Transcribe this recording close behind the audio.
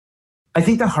I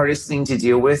think the hardest thing to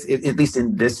deal with, at least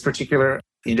in this particular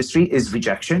industry, is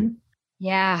rejection.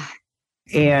 Yeah.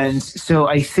 And so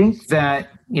I think that,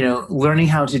 learning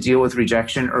how to deal with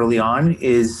rejection early on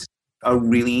is a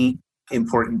really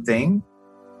important thing.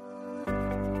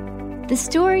 The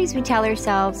stories we tell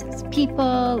ourselves as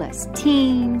people, as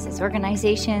teams, as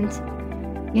organizations,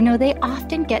 they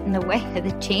often get in the way of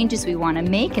the changes we want to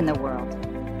make in the world.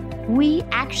 We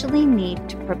actually need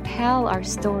to propel our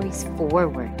stories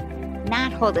forward,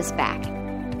 not hold us back.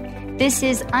 This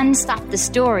is Unstop the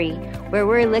Story, where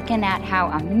we're looking at how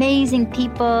amazing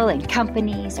people and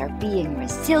companies are being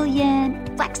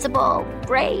resilient, flexible,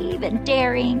 brave, and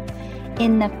daring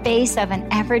in the face of an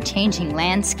ever-changing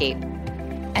landscape.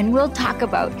 And we'll talk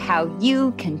about how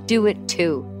you can do it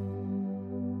too.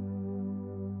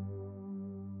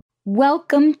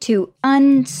 Welcome to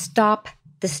Unstop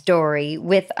the Story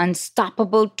with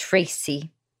Unstoppable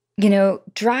Tracy.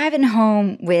 Driving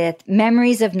home with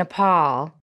memories of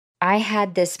Nepal, I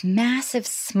had this massive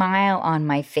smile on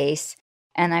my face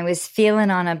and I was feeling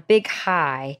on a big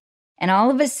high. And all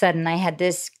of a sudden I had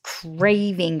this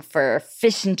craving for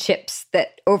fish and chips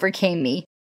that overcame me.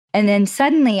 And then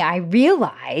suddenly I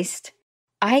realized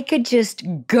I could just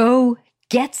go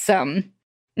get some.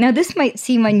 Now, this might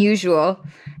seem unusual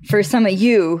for some of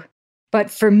you,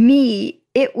 but for me,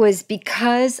 it was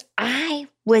because I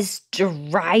was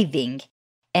driving.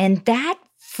 And that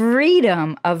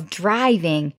freedom of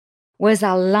driving was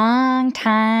a long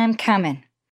time coming.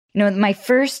 My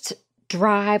first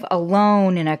drive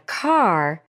alone in a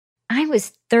car, I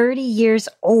was 30 years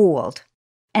old,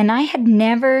 and I had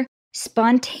never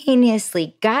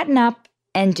spontaneously gotten up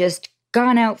and just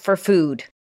gone out for food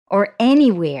or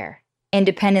anywhere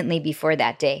independently before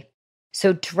that day.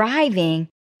 So driving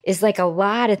is like a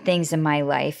lot of things in my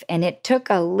life, and it took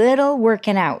a little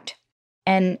working out.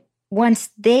 And once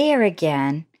there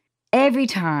again, every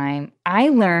time I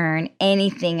learn,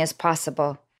 anything is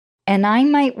possible. And I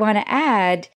might want to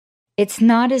add, it's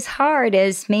not as hard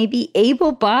as maybe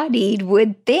able-bodied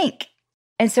would think.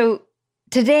 And so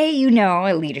today,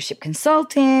 a leadership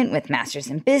consultant with master's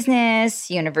in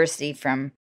business, university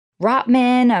from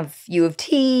Rotman of U of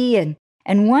T,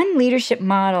 and one leadership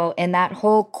model in that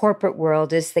whole corporate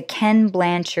world is the Ken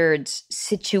Blanchard's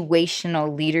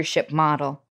situational leadership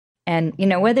model. And,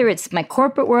 whether it's my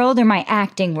corporate world or my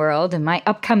acting world, and my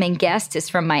upcoming guest is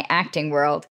from my acting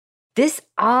world, this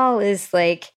all is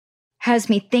has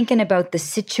me thinking about the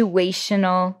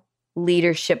situational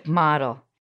leadership model.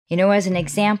 As an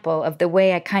example of the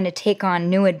way I kind of take on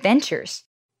new adventures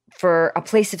for a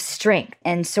place of strength.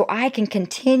 And so I can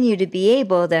continue to be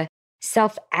able to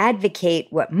self-advocate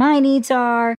what my needs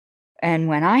are and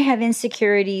when I have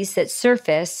insecurities that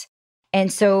surface.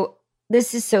 And so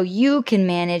this is so you can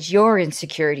manage your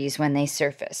insecurities when they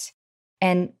surface.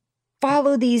 And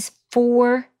follow these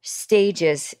 4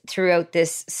 stages throughout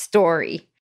this story.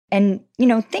 And,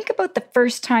 think about the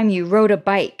first time you rode a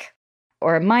bike,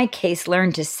 or in my case,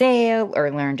 learn to sail,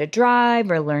 or learn to drive,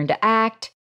 or learn to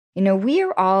act. We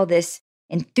are all this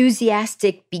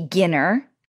enthusiastic beginner,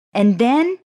 and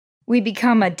then we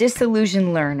become a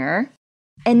disillusioned learner,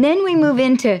 and then we move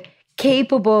into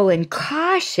capable and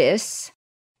cautious,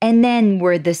 and then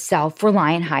we're the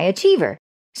self-reliant high achiever.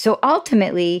 So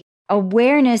ultimately,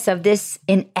 awareness of this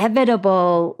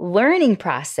inevitable learning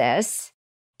process,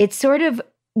 it's sort of,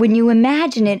 when you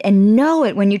imagine it and know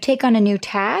it, when you take on a new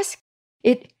task,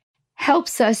 it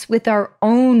helps us with our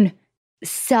own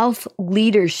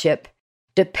self-leadership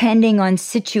depending on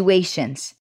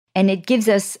situations. And it gives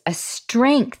us a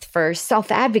strength for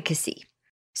self-advocacy.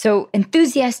 So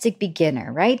enthusiastic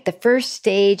beginner, right? The first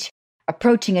stage,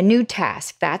 approaching a new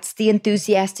task, that's the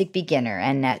enthusiastic beginner.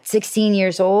 And at 16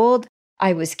 years old,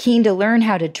 I was keen to learn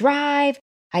how to drive.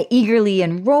 I eagerly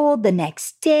enrolled the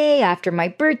next day after my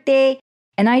birthday.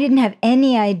 And I didn't have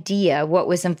any idea what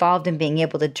was involved in being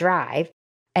able to drive,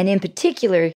 and in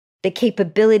particular, the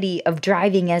capability of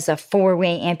driving as a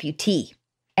 4-way amputee.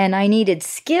 And I needed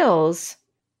skills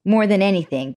more than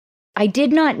anything. I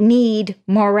did not need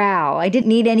morale. I didn't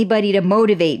need anybody to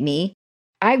motivate me.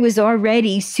 I was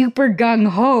already super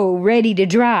gung-ho, ready to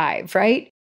drive, right?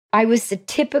 I was the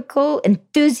typical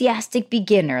enthusiastic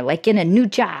beginner, like in a new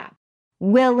job,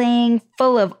 willing,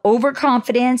 full of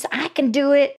overconfidence, I can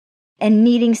do it, and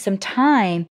needing some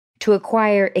time to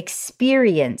acquire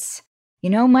experience,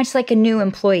 much like a new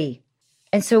employee.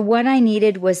 And so what I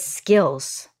needed was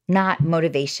skills, not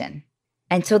motivation.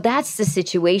 And so that's the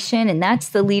situation, and that's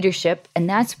the leadership, and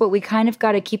that's what we kind of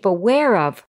got to keep aware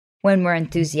of when we're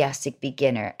enthusiastic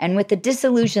beginner. And with the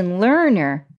disillusioned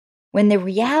learner, when the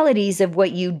realities of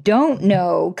what you don't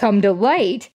know come to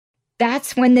light,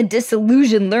 That's when the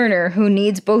disillusioned learner who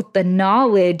needs both the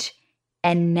knowledge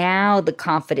and now the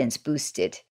confidence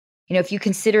boosted. If you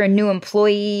consider a new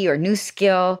employee or new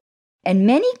skill, and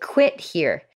many quit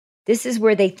here, this is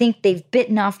where they think they've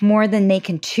bitten off more than they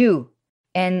can chew.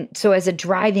 And so as a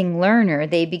driving learner,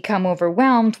 they become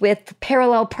overwhelmed with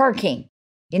parallel parking,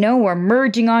 or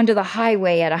merging onto the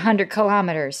highway at 100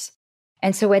 kilometers.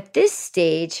 And so at this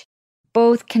stage,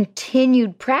 both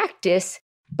continued practice,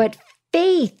 but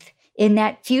faith in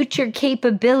that future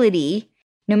capability,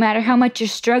 no matter how much you're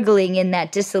struggling in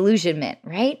that disillusionment,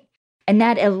 right? And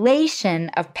that elation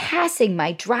of passing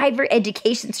my driver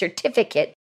education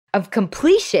certificate of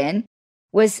completion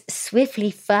was swiftly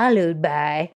followed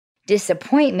by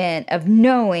disappointment of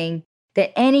knowing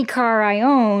that any car I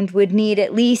owned would need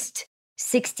at least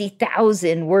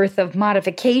 60,000 worth of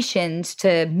modifications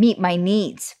to meet my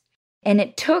needs. And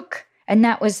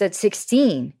that was at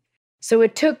 16. So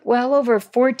it took well over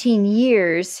 14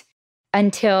 years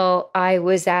until I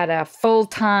was at a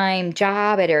full-time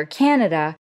job at Air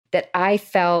Canada that I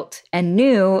felt and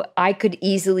knew I could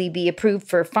easily be approved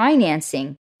for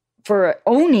financing for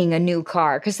owning a new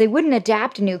car, because they wouldn't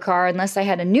adapt a new car unless I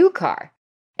had a new car.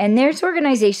 And there's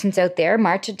organizations out there.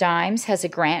 March of Dimes has a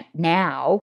grant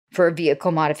now for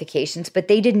vehicle modifications, but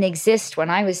they didn't exist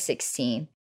when I was 16.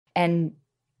 And,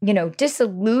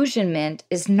 disillusionment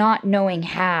is not knowing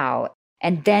how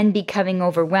and then becoming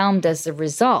overwhelmed as a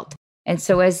result. And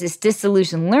so as this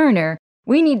disillusioned learner,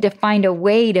 we need to find a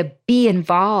way to be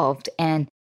involved and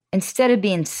instead of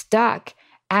being stuck,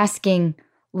 asking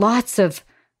lots of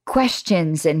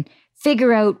questions and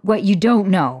figure out what you don't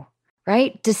know,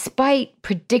 right? Despite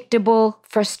predictable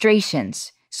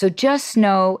frustrations. So just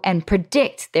know and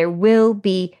predict there will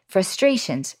be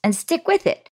frustrations and stick with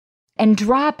it and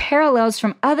draw parallels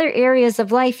from other areas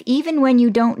of life, even when you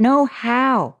don't know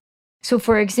how. So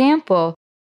for example,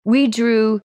 we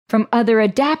drew from other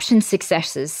adaptation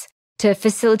successes to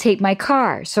facilitate my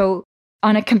car. So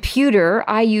on a computer,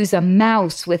 I use a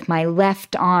mouse with my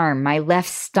left arm, my left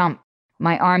stump,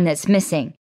 my arm that's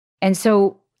missing. And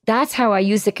so that's how I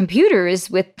use the computer, is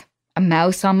with a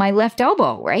mouse on my left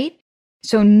elbow, right?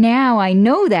 So now I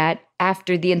know that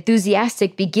after the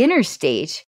enthusiastic beginner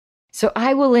stage. So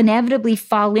I will inevitably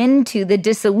fall into the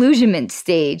disillusionment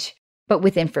stage, but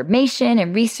with information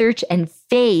and research and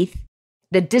faith,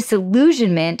 the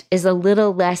disillusionment is a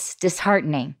little less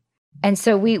disheartening. And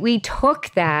so we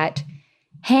took that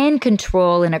hand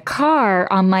control in a car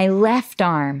on my left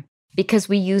arm because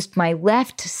we used my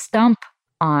left stump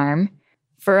arm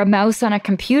for a mouse on a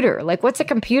computer. Like, what's a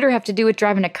computer have to do with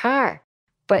driving a car?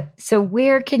 But so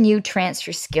where can you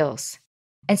transfer skills?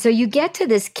 And so you get to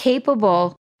this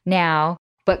capable now,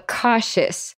 but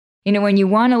cautious. When you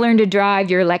want to learn to drive,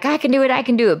 you're like, I can do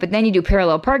it. But then you do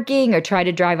parallel parking or try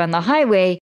to drive on the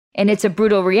highway. And it's a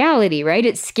brutal reality, right?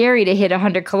 It's scary to hit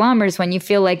 100 kilometers when you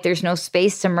feel like there's no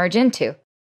space to merge into.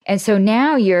 And so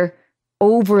now you're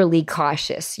overly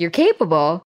cautious. You're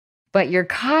capable, but you're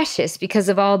cautious because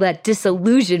of all that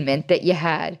disillusionment that you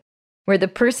had, where the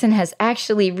person has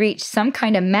actually reached some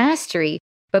kind of mastery,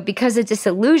 but because of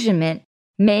disillusionment,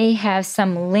 may have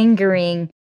some lingering,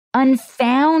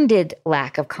 unfounded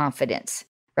lack of confidence,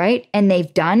 right? And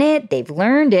they've done it, they've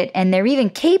learned it, and they're even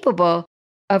capable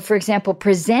of, for example,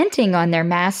 presenting on their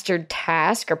mastered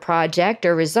task or project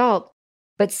or result.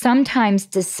 But sometimes,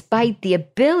 despite the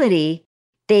ability,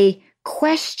 they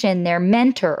question their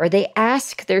mentor or they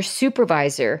ask their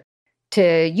supervisor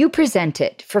to you present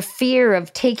it for fear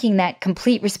of taking that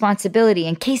complete responsibility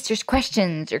in case there's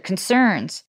questions or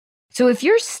concerns. So if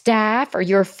your staff or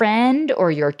your friend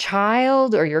or your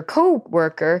child or your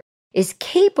coworker is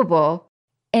capable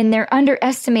and they're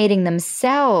underestimating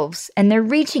themselves and they're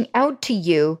reaching out to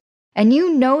you and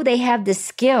you know they have the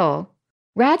skill,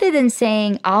 rather than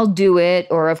saying, I'll do it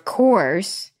or of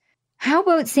course, how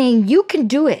about saying you can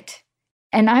do it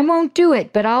and I won't do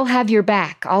it, but I'll have your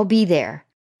back. I'll be there,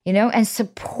 and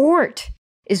support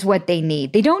is what they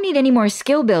need. They don't need any more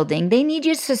skill building. They need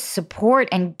you to support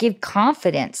and give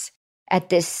confidence at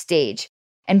this stage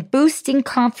and boosting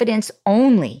confidence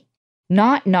only,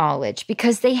 not knowledge,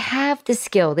 because they have the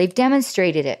skill. They've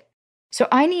demonstrated it. So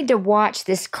I need to watch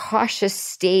this cautious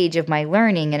stage of my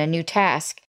learning in a new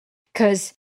task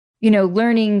because,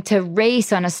 learning to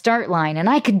race on a start line and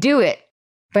I could do it.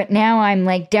 But now I'm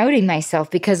like doubting myself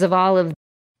because of all of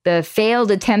the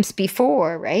failed attempts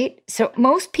before, right? So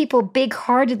most people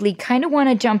big-heartedly kind of want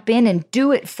to jump in and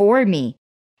do it for me.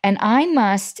 And I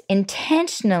must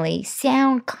intentionally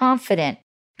sound confident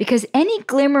because any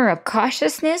glimmer of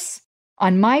cautiousness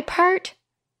on my part,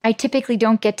 I typically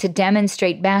don't get to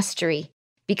demonstrate mastery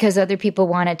because other people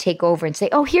want to take over and say,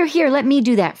 oh, here, let me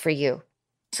do that for you.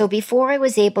 So before I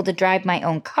was able to drive my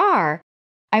own car,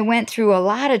 I went through a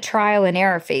lot of trial and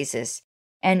error phases.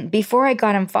 And before I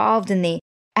got involved in the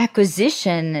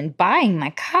acquisition and buying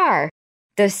my car,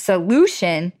 the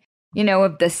solution,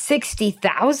 of the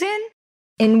 60,000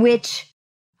 in which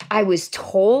I was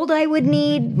told I would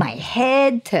need my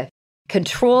head to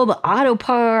control the auto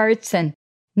parts. And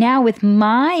now with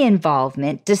my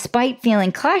involvement, despite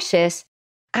feeling cautious,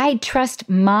 I trust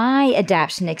my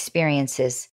adaptation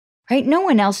experiences, right? No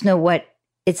one else knows what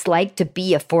it's like to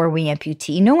be a 4-way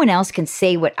amputee. No one else can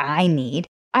say what I need.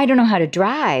 I don't know how to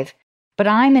drive, but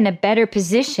I'm in a better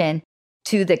position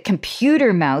to the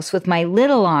computer mouse with my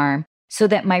little arm so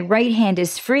that my right hand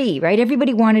is free, right?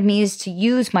 Everybody wanted me to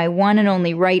use my one and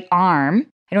only right arm.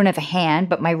 I don't have a hand,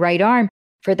 but my right arm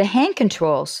for the hand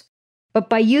controls. But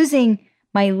by using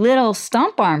my little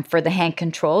stomp arm for the hand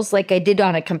controls, like I did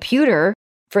on a computer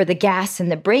for the gas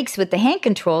and the brakes with the hand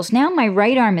controls, now my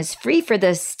right arm is free for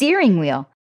the steering wheel.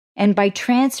 And by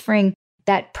transferring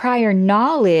that prior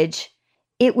knowledge,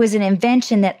 it was an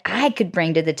invention that I could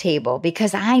bring to the table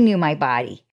because I knew my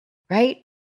body, right?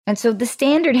 And so the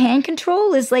standard hand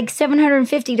control is like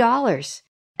 $750.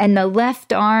 And the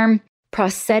left arm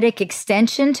prosthetic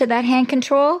extension to that hand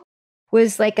control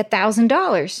was like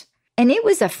 $1,000. And it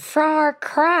was a far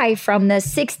cry from the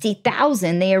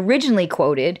 60,000 they originally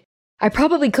quoted. I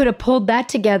probably could have pulled that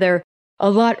together a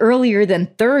lot earlier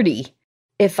than 30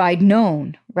 if I'd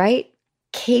known, right?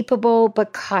 Capable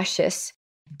but cautious.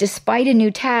 Despite a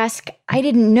new task, I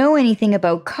didn't know anything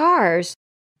about cars,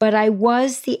 but I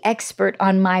was the expert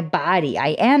on my body. I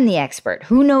am the expert.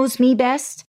 Who knows me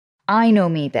best? I know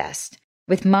me best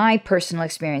with my personal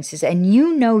experiences, and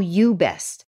you know you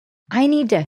best. I need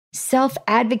to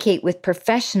self-advocate with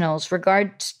professionals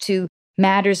regards to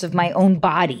matters of my own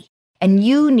body. And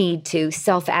you need to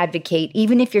self-advocate,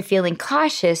 even if you're feeling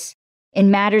cautious,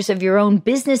 in matters of your own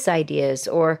business ideas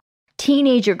or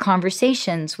teenager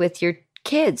conversations with your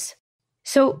kids.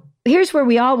 So here's where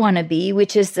we all want to be,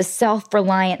 which is the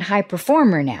self-reliant high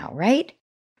performer now, right?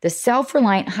 The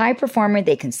self-reliant high performer,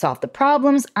 they can solve the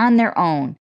problems on their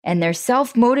own, and they're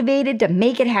self-motivated to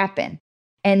make it happen.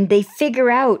 And they figure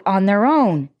out on their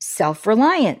own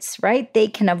self-reliance, right? They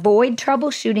can avoid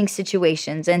troubleshooting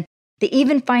situations, and they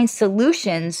even find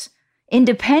solutions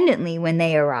independently when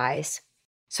they arise.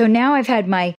 So now I've had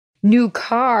my new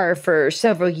car for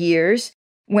several years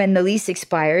when the lease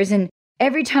expires, and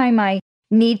every time I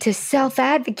need to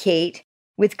self-advocate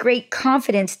with great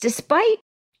confidence, despite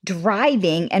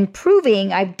driving and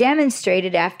proving I've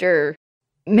demonstrated after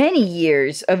many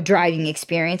years of driving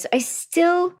experience, I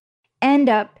still end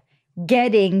up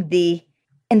getting the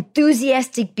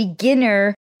enthusiastic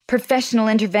beginner professional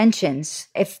interventions.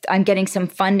 If I'm getting some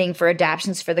funding for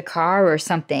adaptations for the car or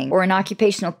something, or an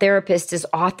occupational therapist is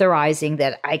authorizing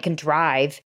that I can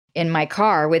drive in my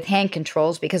car with hand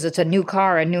controls because it's a new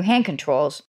car and new hand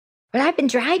controls. But I've been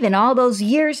driving all those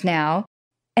years now,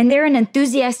 and they're an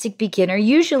enthusiastic beginner,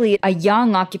 usually a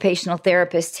young occupational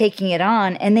therapist taking it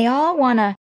on, and they all want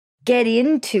to get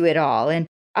into it all. And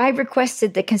I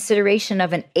requested the consideration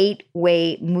of an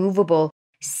 8-way movable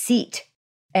seat.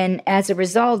 And as a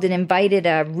result, it invited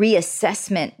a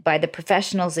reassessment by the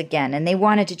professionals again. And they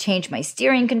wanted to change my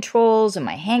steering controls and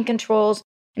my hand controls.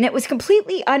 And it was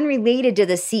completely unrelated to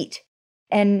the seat.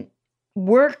 And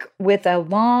work with a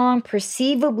long,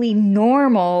 perceivably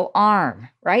normal arm,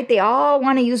 right? They all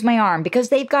want to use my arm because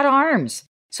they've got arms.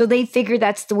 So they figure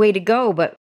that's the way to go.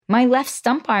 But my left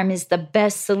stump arm is the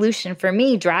best solution for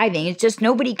me driving. It's just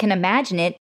nobody can imagine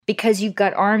it because you've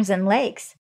got arms and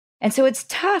legs. And so it's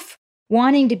tough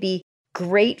wanting to be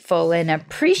grateful and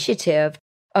appreciative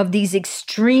of these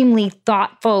extremely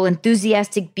thoughtful,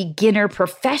 enthusiastic beginner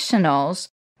professionals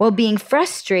while being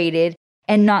frustrated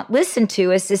and not listened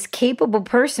to as this capable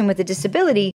person with a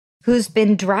disability who's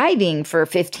been driving for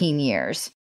 15 years.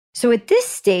 So at this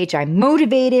stage, I'm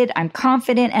motivated, I'm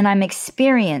confident, and I'm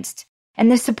experienced.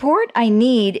 And the support I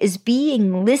need is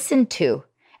being listened to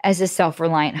as a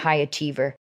self-reliant high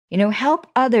achiever. Help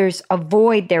others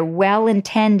avoid their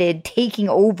well-intended taking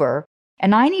over.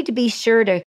 And I need to be sure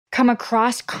to come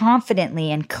across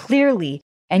confidently and clearly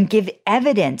and give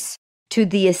evidence to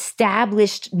the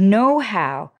established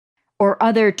know-how or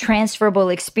other transferable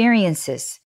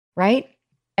experiences, right?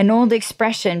 An old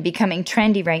expression becoming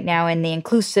trendy right now in the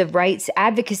inclusive rights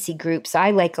advocacy groups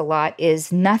I like a lot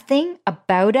is nothing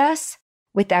about us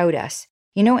without us.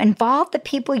 Involve the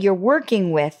people you're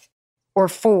working with or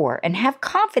for, and have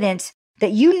confidence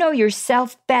that you know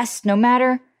yourself best no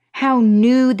matter how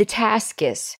new the task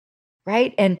is,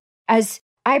 right? And as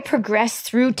I progress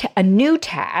through a new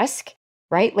task,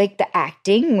 right? Like the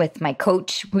acting with my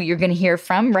coach, who you're going to hear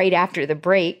from right after the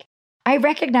break. I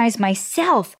recognize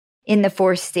myself in the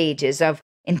 4 stages of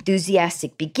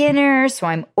enthusiastic beginner. So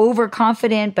I'm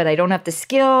overconfident, but I don't have the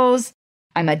skills.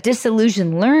 I'm a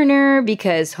disillusioned learner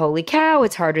because holy cow,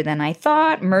 it's harder than I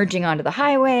thought, merging onto the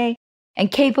highway. And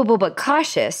capable but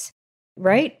cautious,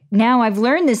 right? Now I've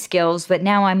learned the skills, but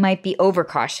now I might be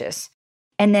overcautious.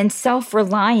 And then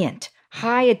self-reliant,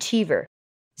 high achiever.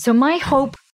 So my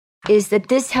hope is that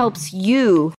this helps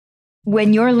you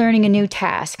when you're learning a new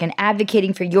task and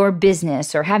advocating for your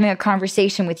business or having a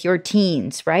conversation with your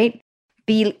teens, right?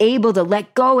 Be able to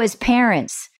let go as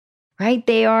parents, right?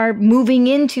 They are moving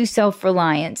into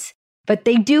self-reliance, but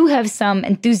they do have some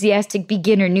enthusiastic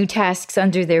beginner new tasks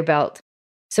under their belt.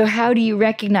 So how do you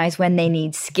recognize when they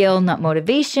need skill, not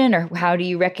motivation? Or how do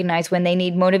you recognize when they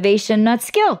need motivation, not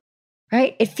skill?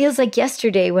 Right? It feels like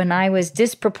yesterday when I was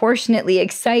disproportionately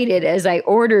excited as I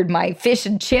ordered my fish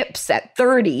and chips at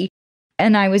 30,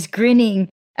 and I was grinning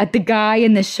at the guy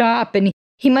in the shop, and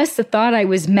he must have thought I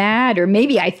was mad, or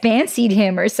maybe I fancied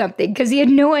him or something, because he had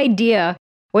no idea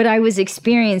what I was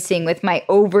experiencing with my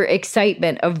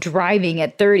overexcitement of driving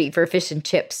at 30 for fish and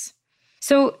chips.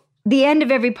 So the end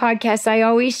of every podcast, I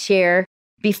always share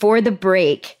before the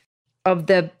break of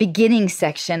the beginning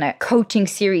section, a coaching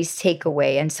series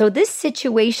takeaway. And so this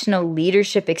situational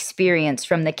leadership experience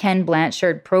from the Ken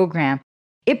Blanchard program,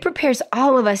 it prepares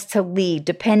all of us to lead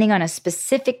depending on a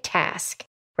specific task,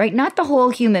 right? Not the whole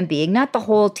human being, not the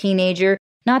whole teenager,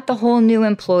 not the whole new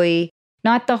employee,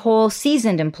 not the whole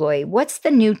seasoned employee. What's the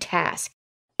new task?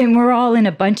 And we're all in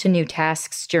a bunch of new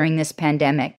tasks during this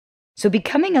pandemic. So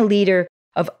becoming a leader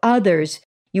of others,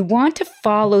 you want to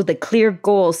follow the clear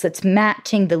goals that's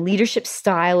matching the leadership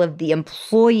style of the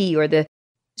employee or the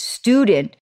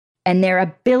student and their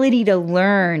ability to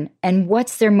learn and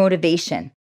what's their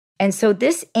motivation. And so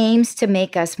this aims to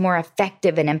make us more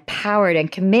effective and empowered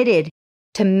and committed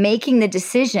to making the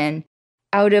decision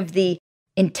out of the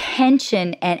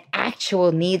intention and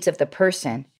actual needs of the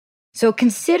person. So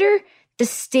consider the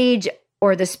stage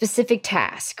or the specific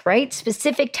task, right?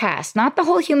 Specific task, not the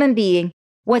whole human being.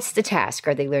 What's the task?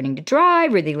 Are they learning to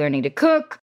drive? Are they learning to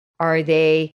cook? Are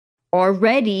they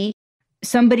already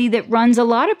somebody that runs a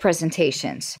lot of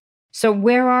presentations? So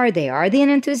where are they? Are they an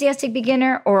enthusiastic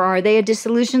beginner, or are they a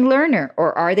disillusioned learner?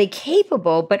 Or are they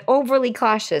capable but overly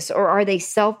cautious? Or are they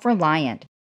self-reliant?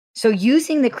 So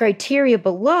using the criteria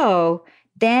below,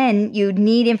 then you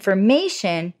need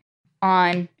information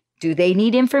on, do they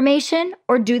need information,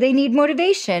 or do they need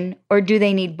motivation, or do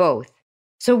they need both?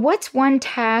 So what's one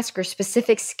task or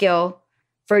specific skill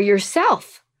for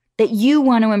yourself that you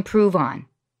want to improve on?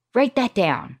 Write that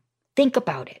down. Think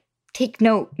about it. Take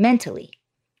note mentally.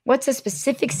 What's a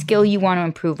specific skill you want to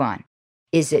improve on?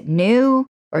 Is it new,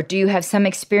 or do you have some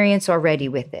experience already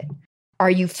with it? Are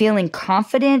you feeling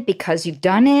confident because you've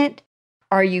done it?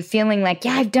 Are you feeling like,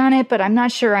 yeah, I've done it, but I'm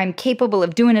not sure I'm capable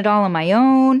of doing it all on my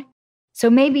own? So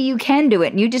maybe you can do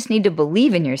it and you just need to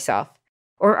believe in yourself.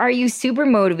 Or are you super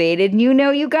motivated and you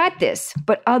know you got this,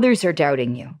 but others are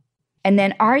doubting you? And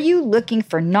then are you looking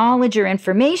for knowledge or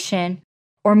information,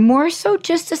 or more so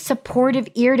just a supportive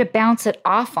ear to bounce it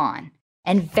off on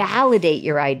and validate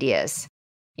your ideas?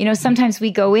 You know, sometimes we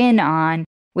go in on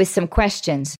with some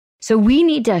questions. So we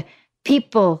need to,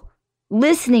 people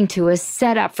listening to us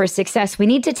set up for success. We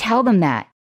need to tell them that.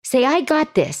 Say, I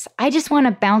got this. I just want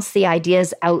to bounce the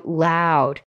ideas out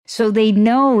loud. So they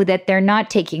know that they're not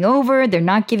taking over, they're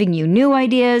not giving you new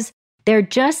ideas, they're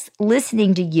just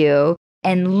listening to you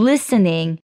and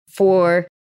listening for,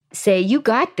 say, you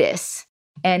got this.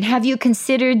 And have you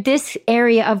considered this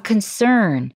area of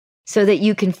concern so that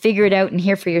you can figure it out and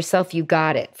hear for yourself you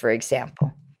got it, for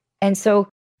example. And so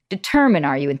determine,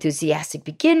 are you enthusiastic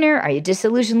beginner? Are you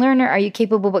disillusioned learner? Are you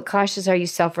capable but cautious? Are you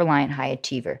self-reliant high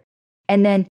achiever? And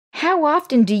then how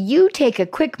often do you take a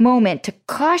quick moment to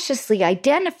cautiously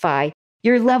identify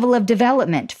your level of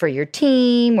development for your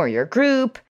team or your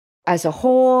group as a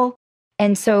whole?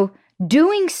 And so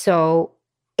doing so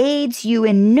aids you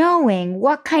in knowing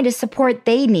what kind of support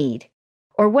they need,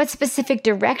 or what specific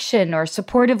direction or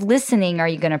supportive listening are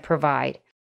you going to provide?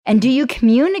 And do you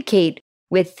communicate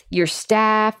with your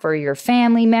staff or your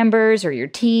family members or your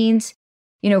teens,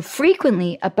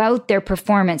 frequently about their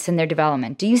performance and their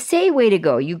development? Do you say, way to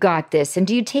go, you got this? And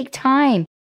do you take time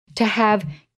to have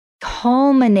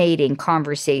culminating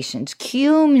conversations,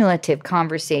 cumulative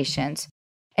conversations?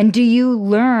 And do you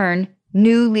learn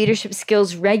new leadership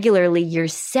skills regularly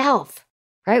yourself,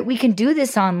 right? We can do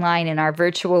this online in our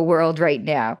virtual world right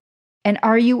now. And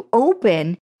are you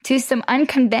open to some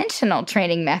unconventional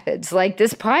training methods like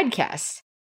this podcast?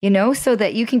 so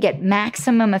that you can get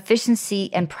maximum efficiency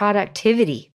and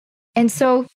productivity. And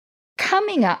so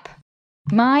coming up,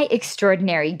 my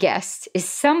extraordinary guest is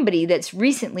somebody that's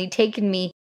recently taken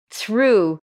me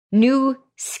through new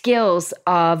skills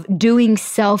of doing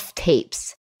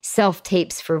self-tapes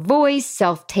for voice,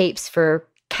 self-tapes for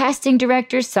casting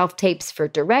directors, self-tapes for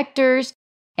directors,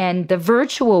 and the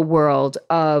virtual world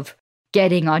of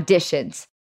getting auditions.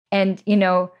 And,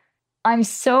 I'm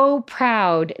so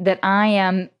proud that I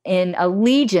am in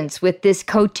allegiance with this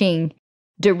coaching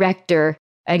director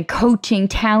and coaching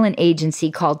talent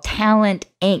agency called Talent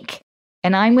Inc.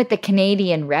 And I'm with the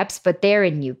Canadian reps, but they're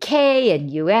in UK and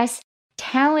US.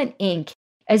 Talent Inc.,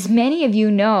 as many of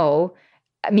you know,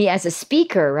 me as a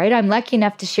speaker, right? I'm lucky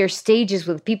enough to share stages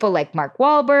with people like Mark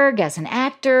Wahlberg as an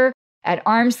actor, at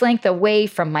arm's length away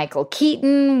from Michael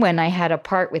Keaton when I had a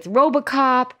part with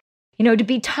RoboCop. To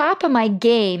be top of my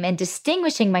game and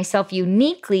distinguishing myself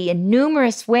uniquely in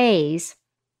numerous ways,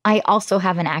 I also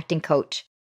have an acting coach.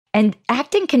 And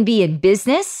acting can be in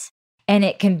business, and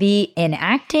it can be in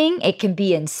acting, it can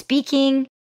be in speaking.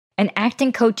 An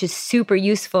acting coach is super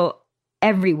useful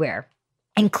everywhere,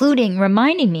 including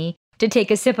reminding me to take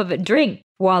a sip of a drink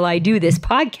while I do this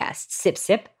podcast, sip,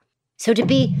 sip. So to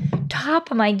be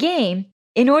top of my game,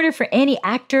 in order for any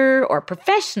actor or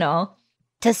professional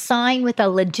to sign with a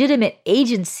legitimate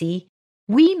agency,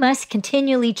 we must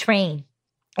continually train.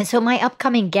 And so my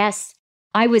upcoming guest,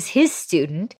 I was his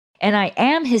student, and I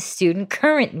am his student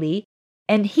currently,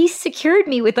 and he secured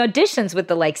me with auditions with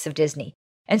the likes of Disney.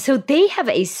 And so they have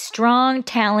a strong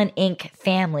Talent Inc.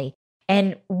 family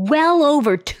and well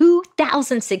over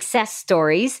 2,000 success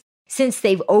stories since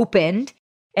they've opened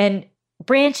and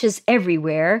branches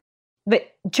everywhere.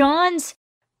 But John's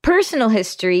personal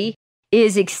history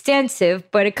is extensive,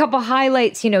 but a couple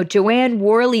highlights, Joanne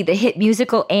Worley, the hit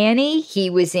musical Annie, he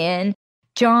was in.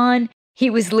 John, he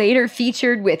was later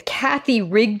featured with Kathy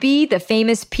Rigby, the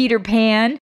famous Peter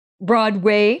Pan,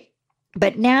 Broadway.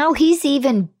 But now he's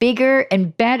even bigger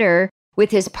and better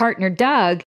with his partner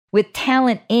Doug with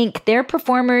Talent Inc. Their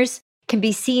performers can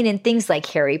be seen in things like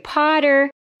Harry Potter,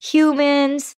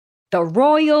 Humans, The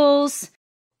Royals,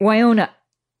 Wynonna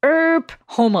Earp,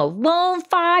 Home Alone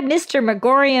 5, Mr.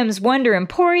 Megorium's Wonder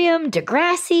Emporium,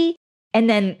 Degrassi, and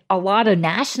then a lot of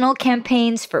national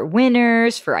campaigns for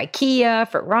Winners, for IKEA,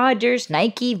 for Rogers,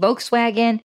 Nike,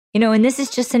 Volkswagen, and this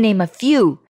is just to name a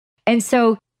few. And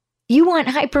so you want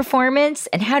high performance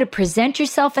and how to present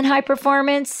yourself in high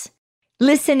performance?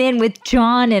 Listen in with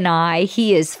John and I.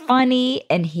 He is funny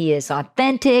and he is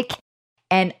authentic,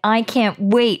 and I can't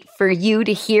wait for you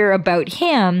to hear about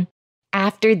him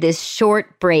after this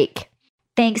short break.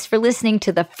 Thanks for listening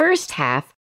to the first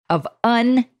half of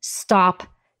Unstop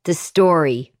the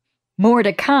Story. More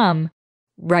to come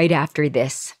right after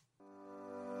this.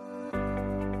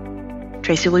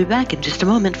 Tracy will be back in just a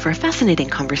moment for a fascinating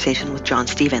conversation with John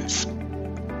Stephens.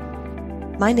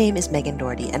 My name is Megan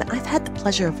Doherty, and I've had the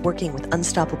pleasure of working with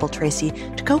Unstoppable Tracy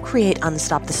to co-create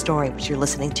Unstop the Story, which you're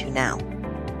listening to now.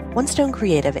 One Stone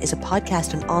Creative is a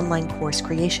podcast and online course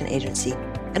creation agency,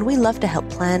 and we love to help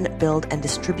plan, build, and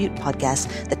distribute podcasts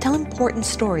that tell important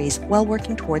stories while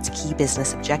working towards key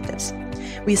business objectives.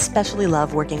 We especially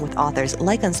love working with authors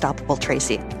like Unstoppable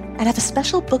Tracy, and have a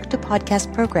special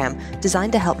book-to-podcast program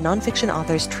designed to help nonfiction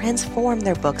authors transform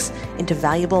their books into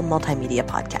valuable multimedia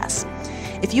podcasts.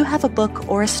 If you have a book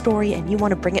or a story and you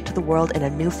want to bring it to the world in a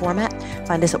new format,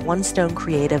 find us at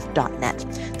onestonecreative.net.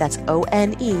 That's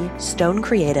O-N-E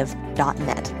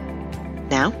stonecreative.net.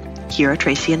 Now, here are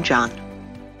Tracy and John.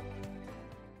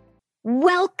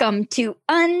 Welcome to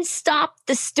Unstop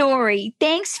the Story.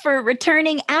 Thanks for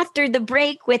returning after the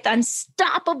break with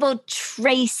Unstoppable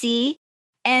Tracy.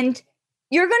 And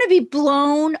you're going to be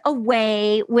blown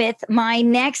away with my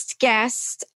next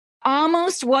guest.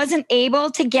 Almost wasn't able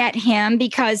to get him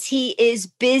because he is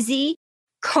busy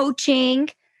coaching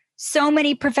so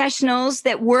many professionals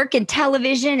that work in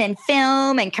television and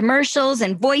film and commercials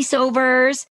and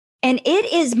voiceovers. And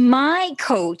it is my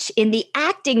coach in the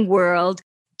acting world,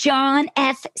 John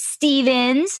F.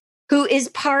 Stephens, who is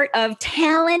part of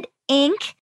Talent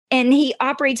Inc. And he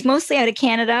operates mostly out of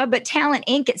Canada, but Talent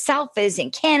Inc. itself is in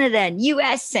Canada and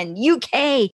US and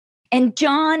UK. And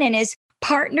John and his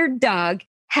partner, Doug,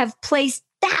 have placed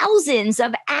thousands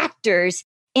of actors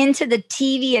into the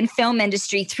TV and film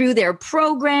industry through their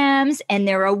programs and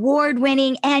their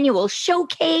award-winning annual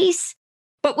showcase.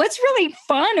 But what's really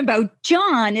fun about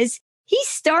John is he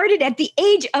started at the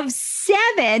age of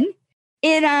 7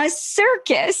 in a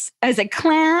circus as a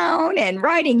clown and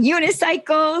riding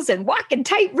unicycles and walking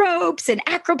tightropes and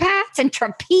acrobats and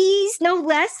trapeze, no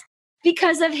less,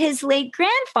 because of his late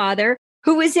grandfather,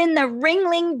 who was in the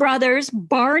Ringling Brothers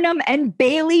Barnum and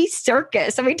Bailey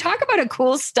Circus. I mean, talk about a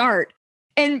cool start.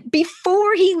 And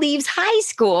before he leaves high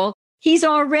school, he's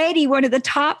already one of the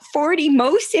top 40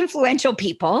 most influential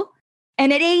people.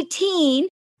 And at 18,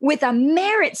 with a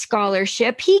merit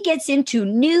scholarship, he gets into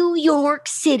New York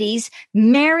City's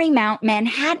Marymount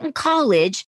Manhattan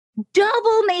College,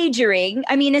 double majoring.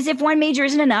 I mean, as if one major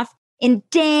isn't enough, in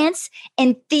dance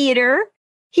and theater.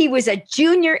 He was a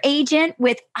junior agent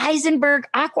with Eisenberg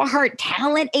Aquahart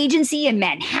Talent Agency in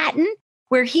Manhattan,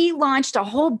 where he launched a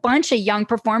whole bunch of young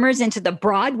performers into the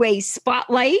Broadway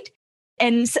spotlight.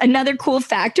 And another cool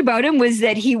fact about him was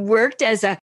that he worked as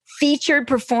a featured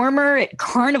performer at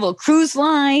Carnival Cruise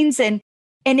Lines. And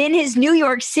in his New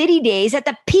York City days, at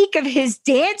the peak of his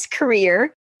dance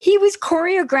career, he was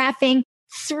choreographing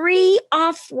 3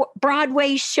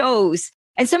 off-Broadway shows.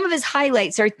 And some of his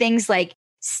highlights are things like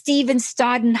Stephen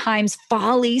Sondheim's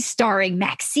Follies, starring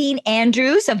Maxine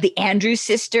Andrews of the Andrews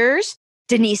Sisters,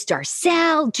 Denise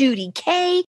Darcel, Judy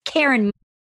Kay, Karen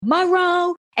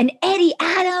Morrow, and Eddie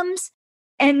Adams.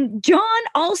 And John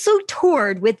also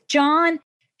toured with John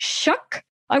Schuck,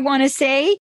 I want to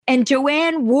say, and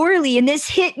Joanne Worley in this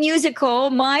hit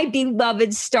musical, my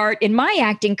beloved start in my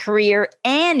acting career,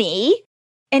 Annie.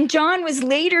 And John was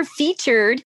later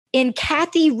featured in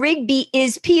Kathy Rigby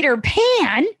is Peter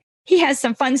Pan. He has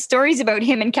some fun stories about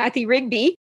him and Kathy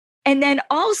Rigby. And then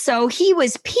also he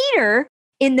was Peter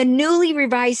in the newly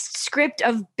revised script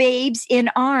of Babes in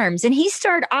Arms. And he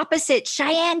starred opposite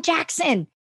Cheyenne Jackson.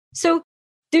 So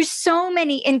there's so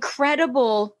many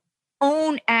incredible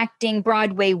own acting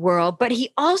Broadway world, but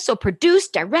he also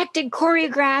produced, directed,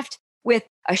 choreographed with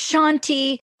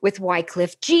Ashanti, with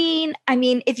Wycliffe Jean. I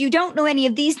mean, if you don't know any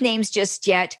of these names just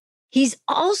yet, he's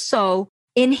also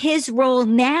in his role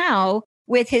now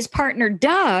with his partner,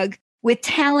 Doug, with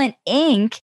Talent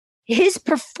Inc. His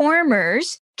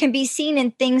performers can be seen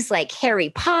in things like Harry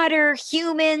Potter,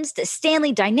 Humans, The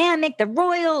Stanley Dynamic, The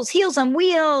Royals, Heels on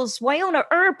Wheels, Wynonna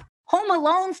Earp, Home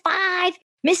Alone 5,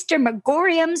 Mr.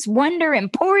 Megorium's Wonder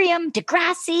Emporium,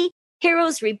 Degrassi,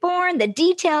 Heroes Reborn, The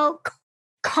Detail,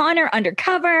 Connor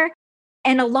Undercover,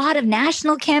 and a lot of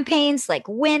national campaigns like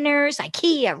Winners,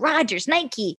 IKEA, Rogers,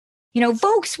 Nike,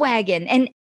 Volkswagen. And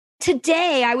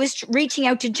today I was reaching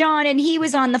out to John and he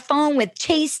was on the phone with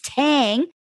Chase Tang,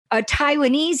 a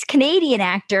Taiwanese Canadian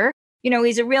actor.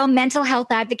 He's a real mental health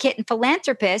advocate and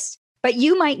philanthropist, but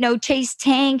you might know Chase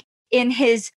Tang in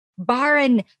his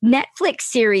Baron Netflix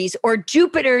series or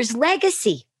Jupiter's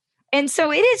Legacy. And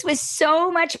so it is with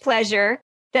so much pleasure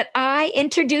that I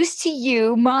introduce to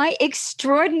you my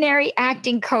extraordinary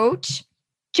acting coach,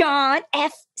 John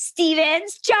F.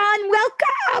 Stevens. John,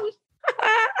 welcome.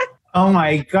 Oh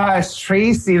my gosh,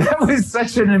 Tracy, that was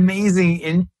such an amazing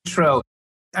intro.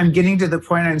 I'm getting to the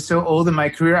point I'm so old in my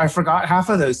career, I forgot half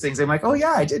of those things. I'm like, oh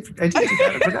yeah, I did forget.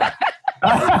 I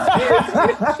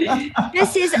forgot.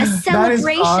 This is a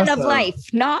celebration of life,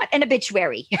 not an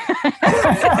obituary.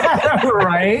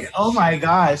 Right? Oh my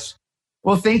gosh.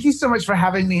 Well, thank you so much for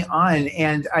having me on.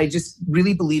 And I just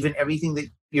really believe in everything that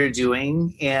you're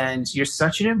doing. And you're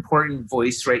such an important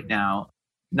voice right now,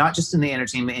 not just in the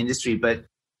entertainment industry, but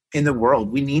in the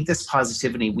world. We need this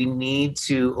positivity. We need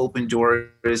to open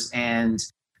doors and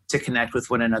to connect with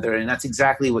one another. And that's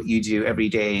exactly what you do every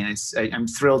day. And I'm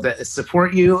thrilled to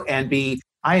support you and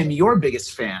I am your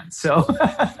biggest fan. So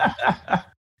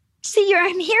see,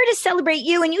 I'm here to celebrate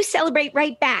you and you celebrate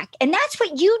right back. And that's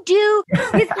what you do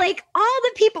with like all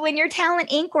the people in your Talent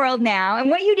Inc. world now and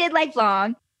what you did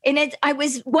lifelong. And I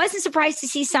wasn't surprised to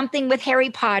see something with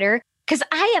Harry Potter, because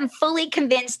I am fully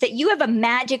convinced that you have a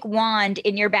magic wand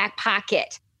in your back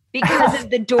pocket because of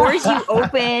the doors you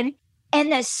open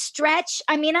and the stretch.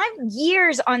 I mean, I'm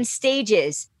years on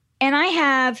stages and I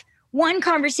have one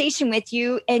conversation with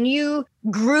you and you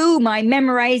grew my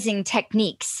memorizing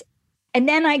techniques. And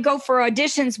then I go for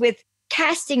auditions with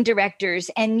casting directors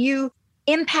and you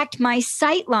impact my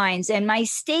sight lines and my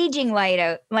staging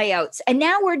layouts. And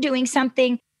now we're doing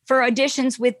something for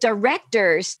auditions with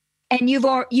directors. And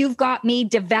you've got me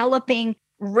developing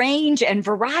range and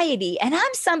variety. And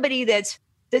I'm somebody that's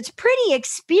pretty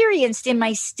experienced in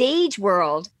my stage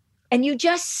world. And you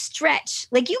just stretch.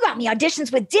 Like you got me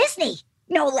auditions with Disney,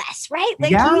 no less, right?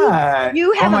 Like yeah.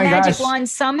 you have a magic wand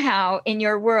somehow in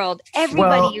your world.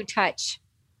 Everybody you touch.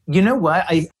 You know what?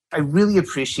 I really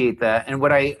appreciate that. And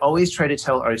what I always try to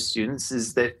tell our students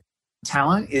is that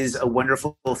talent is a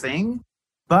wonderful thing.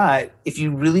 But if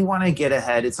you really want to get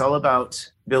ahead, it's all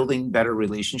about building better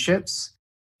relationships.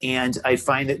 And I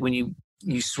find that when you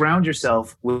surround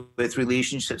yourself with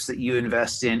relationships that you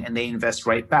invest in and they invest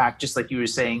right back, just like you were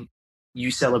saying,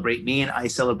 you celebrate me and I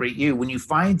celebrate you. When you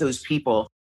find those people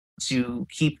to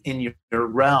keep in your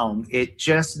realm, it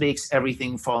just makes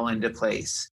everything fall into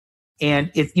place.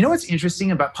 And if you know what's interesting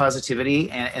about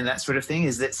positivity and that sort of thing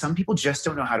is that some people just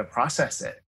don't know how to process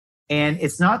it. And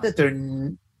it's not that they're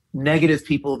negative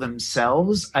people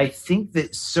themselves. I think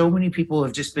that so many people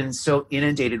have just been so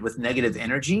inundated with negative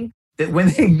energy that when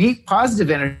they meet positive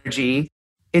energy,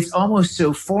 it's almost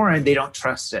so foreign, they don't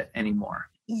trust it anymore.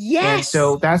 Yes. And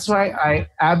so that's why I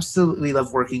absolutely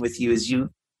love working with you, is you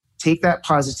take that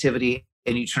positivity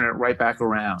and you turn it right back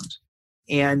around.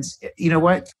 And you know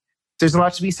what? There's a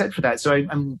lot to be said for that. So I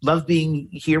love being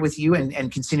here with you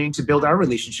and continuing to build our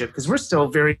relationship, because we're still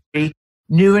very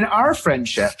new in our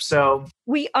friendship. So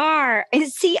we are.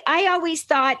 And see, I always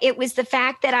thought it was the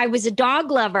fact that I was a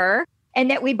dog lover and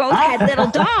that we both had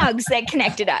little dogs that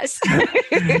connected us.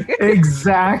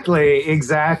 Exactly.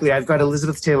 I've got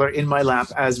Elizabeth Taylor in my lap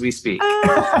as we speak.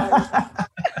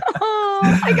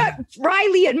 I got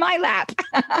Riley in my lap.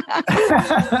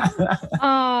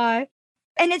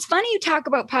 And it's funny you talk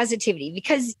about positivity,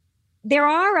 because there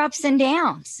are ups and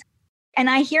downs. And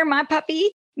I hear my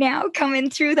puppy now coming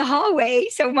through the hallway,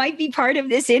 so it might be part of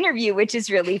this interview, which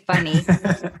is really funny.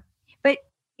 But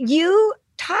you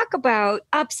talk about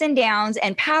ups and downs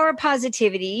and power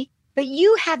positivity, but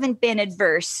you haven't been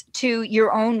adverse to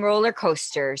your own roller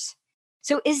coasters.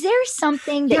 So is there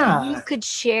something that you could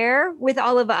share with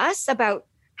all of us about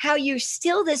how you're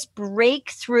still this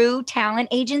breakthrough talent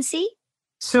agency?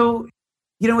 So,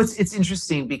 it's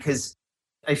interesting, because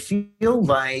I feel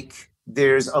like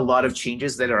there's a lot of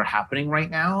changes that are happening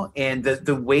right now. And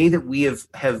the way that we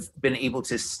have been able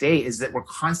to stay is that we're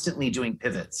constantly doing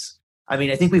pivots. I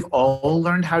mean, I think we've all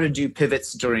learned how to do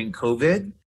pivots during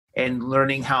COVID and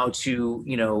learning how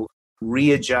to,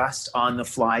 readjust on the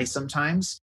fly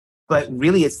sometimes. But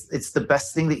really, it's the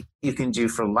best thing that you can do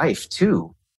for life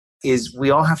too, is we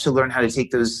all have to learn how to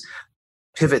take those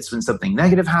pivots when something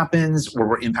negative happens or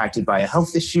we're impacted by a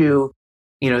health issue,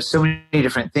 so many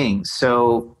different things.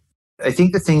 So I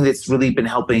think the thing that's really been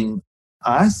helping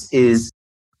us is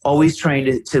always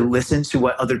trying to listen to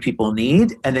what other people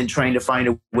need and then trying to find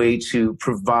a way to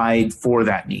provide for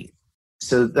that need.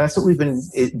 So that's what we've been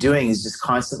doing, is just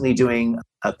constantly doing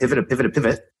a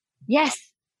pivot. Yes.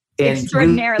 And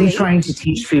really trying to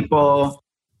teach people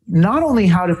not only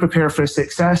how to prepare for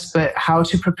success, but how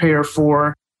to prepare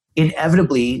for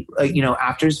inevitably,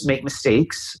 actors make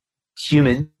mistakes,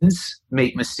 humans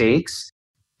make mistakes.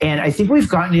 And I think we've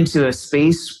gotten into a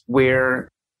space where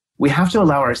we have to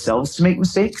allow ourselves to make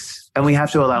mistakes and we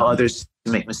have to allow others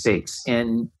to make mistakes.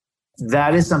 And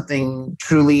that is something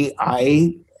truly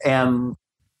I am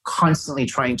constantly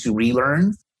trying to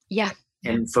relearn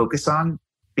and focus on,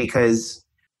 because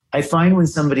I find when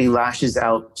somebody lashes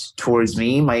out towards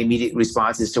me, my immediate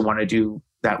response is to want to do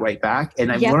that right back.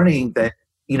 And I'm learning that,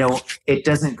 it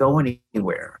doesn't go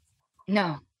anywhere.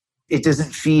 No. It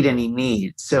doesn't feed any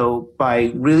need. So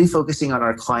by really focusing on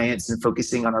our clients and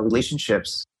focusing on our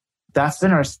relationships, that's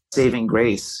been our saving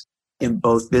grace in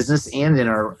both business and in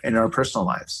our personal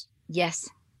lives. Yes.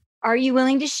 Are you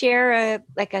willing to share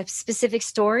a specific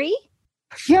story?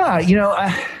 Yeah.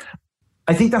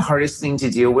 I think the hardest thing to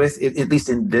deal with, at least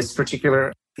in this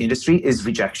particular industry, is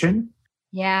rejection.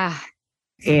 Yeah.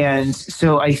 And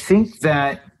so I think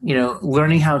that,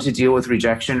 learning how to deal with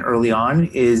rejection early on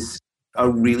is a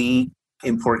really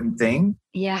important thing.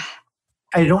 Yeah.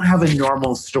 I don't have a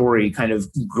normal story kind of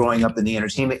growing up in the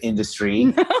entertainment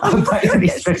industry by any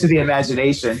stretch of the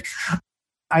imagination.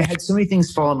 I had so many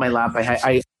things fall in my lap.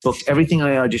 I booked everything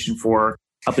I auditioned for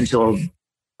up until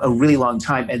a really long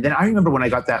time. And then I remember when I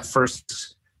got that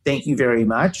first thank you very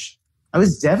much, I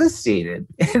was devastated.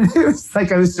 And it was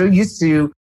like I was so used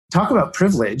to talk about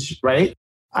privilege, right?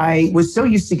 I was so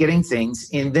used to getting things.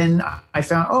 And then I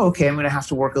found, okay, I'm going to have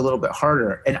to work a little bit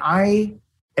harder. And I,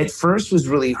 at first, was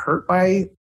really hurt by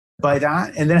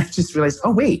that. And then I just realized,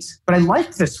 wait, but I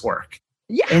like this work.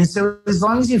 Yeah. And so as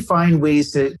long as you find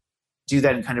ways to do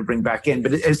that and kind of bring back in,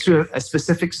 but as to a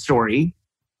specific story,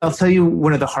 I'll tell you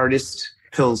one of the hardest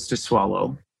pills to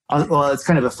swallow. Well, it's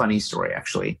kind of a funny story,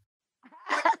 actually.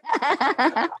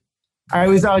 I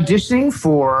was auditioning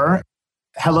for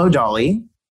Hello, Dolly,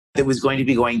 that was going to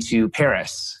be going to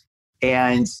Paris.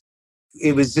 And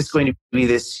it was just going to be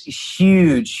this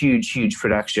huge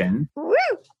production. Woo!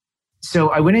 So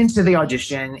I went into the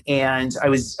audition and I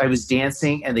was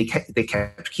dancing, and they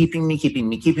kept keeping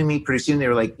me. Pretty soon they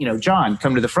were like, John,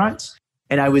 come to the front.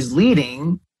 And I was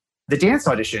leading the dance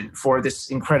audition for this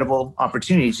incredible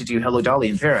opportunity to do Hello, Dolly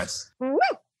in Paris. Woo!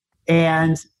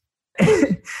 And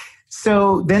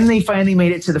so then they finally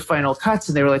made it to the final cuts,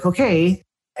 and they were like, okay.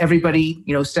 everybody,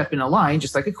 step in a line,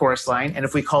 just like a chorus line. And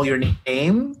if we call your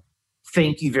name,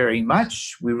 thank you very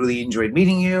much. We really enjoyed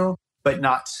meeting you, but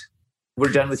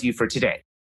we're done with you for today.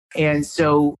 And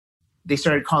so they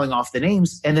started calling off the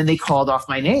names, and then they called off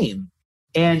my name.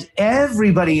 And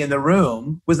everybody in the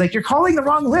room was like, you're calling the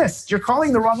wrong list. You're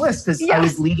calling the wrong list, because I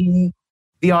was leading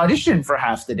the audition for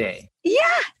half the day. Yeah.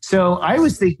 So I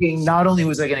was thinking not only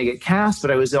was I going to get cast,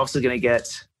 but I was also going to get,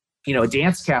 a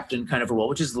dance captain kind of a role,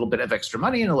 which is a little bit of extra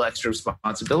money and a little extra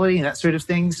responsibility and that sort of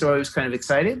thing. So I was kind of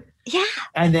excited. Yeah.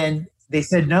 And then they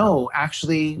said, no,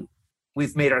 actually,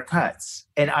 we've made our cuts.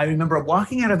 And I remember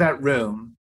walking out of that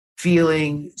room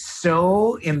feeling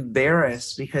so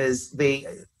embarrassed, because they,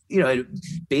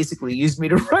 basically used me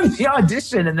to run the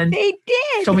audition, and then they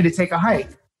told me to take a hike.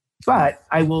 But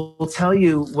I will tell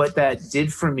you what that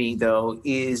did for me, though,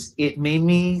 is it made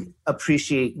me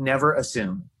appreciate never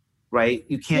assume, right?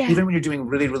 You can't, even when you're doing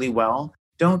really, really well,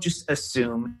 don't just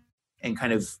assume and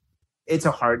it's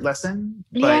a hard lesson,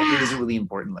 but it is a really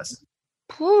important lesson.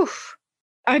 Poof.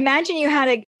 I imagine you had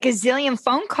a gazillion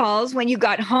phone calls when you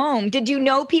got home. Did you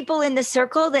know people in the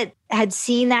circle that had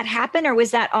seen that happen, or was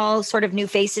that all sort of new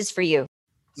faces for you?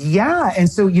 Yeah. And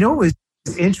so, it was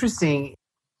interesting.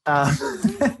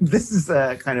 This is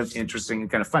kind of interesting and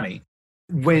kind of funny.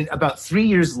 When about 3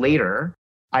 years later,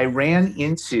 I ran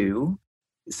into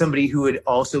somebody who had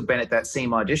also been at that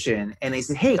same audition, and they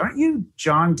said, hey, aren't you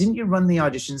John? Didn't you run the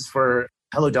auditions for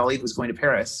Hello Dolly that was going to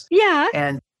Paris? Yeah.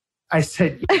 And I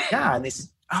said, yeah. And they said,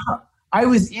 I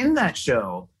was in that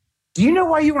show. Do you know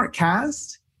why you weren't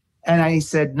cast? And I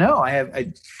said, no,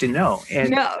 I didn't know.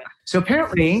 And so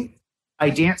apparently I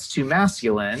danced too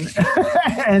masculine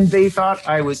and they thought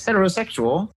I was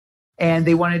heterosexual, and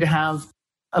they wanted to have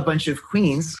a bunch of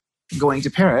queens going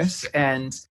to Paris.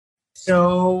 And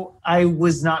so I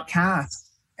was not cast.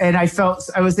 And I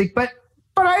was like, but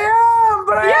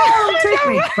I am, take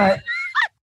me. But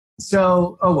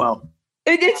so, oh well.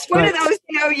 It's one of those,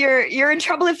 you're in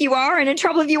trouble if you are and in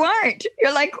trouble if you aren't.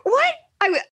 You're like, what?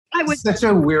 I was such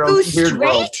a weird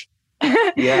world.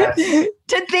 Yes.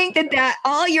 To think that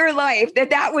all your life,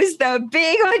 that was the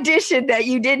big audition that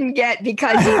you didn't get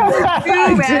because you were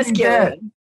too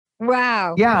masculine.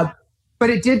 Wow. Yeah. But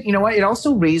it did, it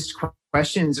also raised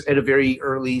questions at a very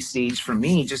early stage for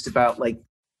me, just about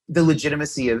the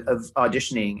legitimacy of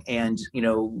auditioning and,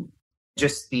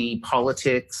 just the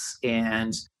politics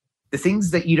and the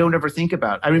things that you don't ever think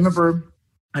about. I remember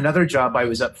another job I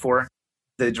was up for.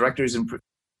 The directors and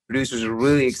producers were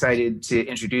really excited to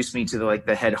introduce me to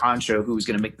the head honcho who was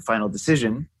going to make the final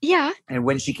decision. Yeah. And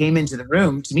when she came into the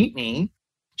room to meet me,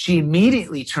 she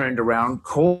immediately turned around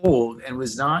cold and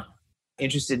was not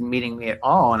interested in meeting me at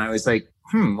all. And I was like,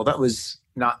 well, that was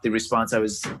not the response I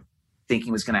was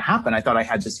thinking was going to happen. I thought I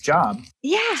had this job.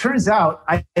 Yeah. Turns out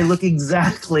I look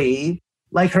exactly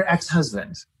like her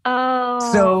ex-husband.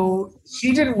 Oh. So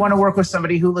she didn't want to work with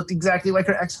somebody who looked exactly like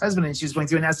her ex-husband, and she was going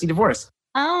through a nasty divorce.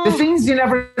 Oh. The things you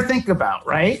never think about,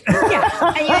 right? Yeah.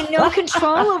 And you have no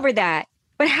control over that.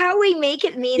 But how we make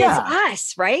it mean it's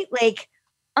us, right?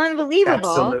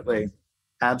 Unbelievable.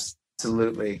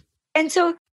 Absolutely. And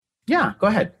so. Yeah, go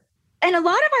ahead. And a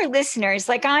lot of our listeners,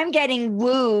 I'm getting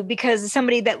woo because of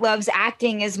somebody that loves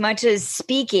acting as much as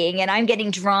speaking, and I'm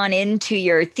getting drawn into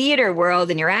your theater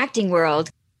world and your acting world.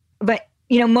 But,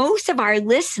 most of our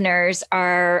listeners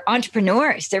are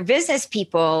entrepreneurs, they're business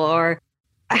people, or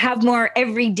have more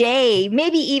everyday,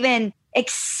 maybe even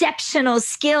exceptional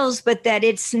skills, but that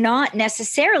it's not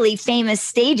necessarily famous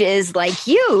stages like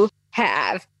you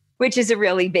have, which is a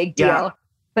really big deal. Yeah.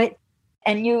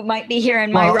 And you might be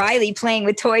hearing my Riley playing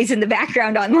with toys in the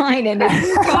background online, and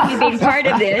it's probably being part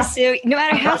of this. So no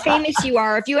matter how famous you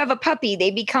are, if you have a puppy, they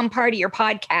become part of your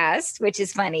podcast, which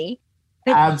is funny.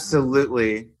 But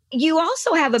absolutely. You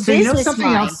also have a business something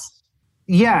mind. else?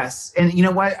 Yes. And you know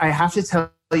what? I have to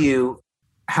tell you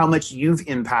how much you've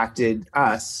impacted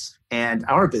us and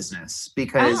our business,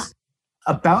 because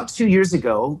about 2 years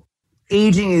ago,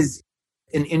 aging is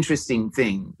an interesting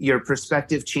thing. Your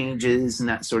perspective changes and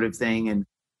that sort of thing. And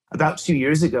about 2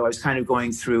 years ago, I was kind of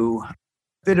going through a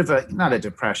bit of not a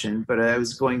depression, but I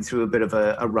was going through a bit of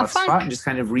a rough spot and just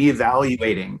kind of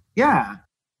reevaluating. Yeah.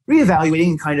 Reevaluating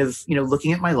and kind of,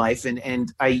 looking at my life.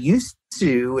 And I used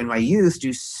to, in my youth,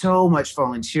 do so much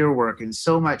volunteer work and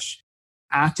so much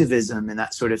activism and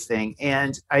that sort of thing.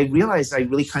 And I realized I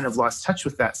really kind of lost touch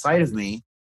with that side of me.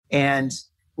 And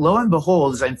lo and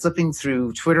behold, as I'm flipping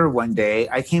through Twitter one day,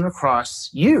 I came across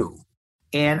you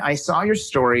and I saw your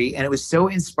story, and it was so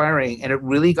inspiring. And it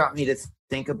really got me to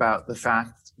think about the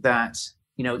fact that,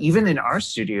 even in our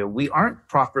studio, we aren't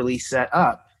properly set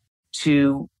up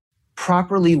to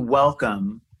properly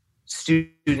welcome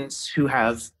students who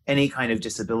have any kind of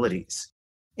disabilities.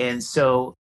 And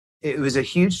so it was a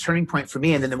huge turning point for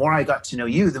me. And then the more I got to know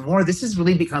you, the more this has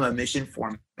really become a mission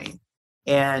for me.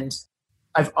 And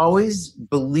I've always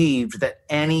believed that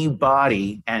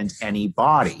anybody and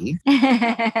anybody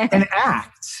can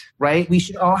act, right? We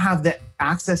should all have the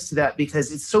access to that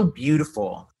because it's so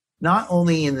beautiful, not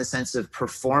only in the sense of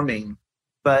performing,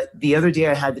 but the other day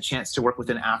I had the chance to work with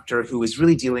an actor who was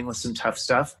really dealing with some tough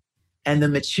stuff. And the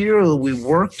material we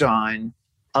worked on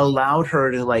allowed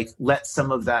her to like let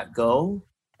some of that go.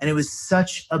 And it was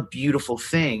such a beautiful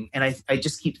thing. And I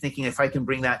just keep thinking if I can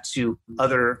bring that to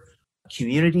other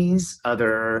communities,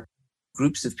 other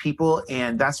groups of people.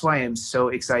 And that's why I'm so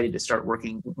excited to start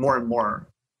working more and more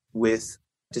with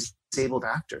disabled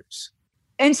actors.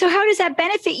 And so how does that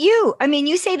benefit you? I mean,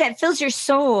 you say that fills your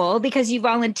soul because you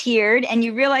volunteered and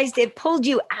you realized it pulled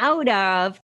you out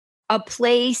of a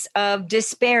place of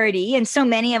disparity. And so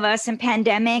many of us in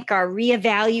pandemic are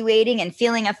reevaluating and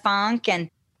feeling a funk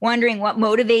and wondering what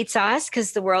motivates us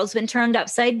because the world's been turned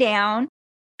upside down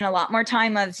and a lot more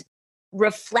time of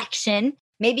reflection,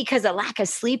 maybe because of lack of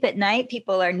sleep at night,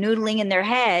 people are noodling in their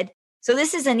head. So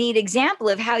this is a neat example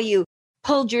of how you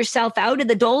pulled yourself out of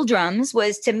the doldrums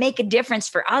was to make a difference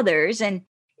for others. And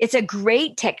it's a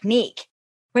great technique,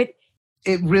 but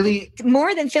it really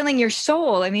more than filling your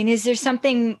soul. I mean, is there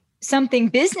something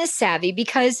business savvy?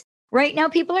 Because right now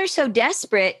people are so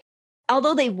desperate.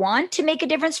 Although they want to make a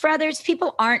difference for others,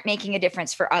 people aren't making a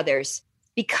difference for others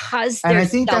because they're and I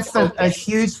think that's a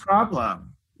huge problem.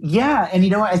 Yeah. And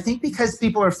you know what? I think because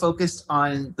people are focused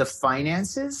on the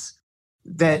finances,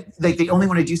 that like they only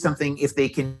want to do something if they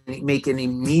can make an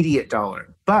immediate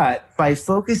dollar. But by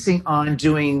focusing on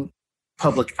doing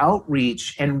public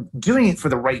outreach and doing it for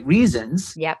the right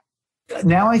reasons, yep.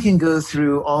 Now I can go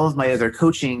through all of my other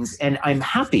coachings and I'm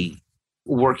happy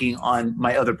working on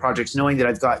my other projects, knowing that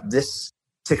I've got this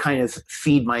to kind of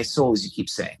feed my soul, as you keep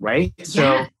saying, right? Yeah.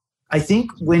 So I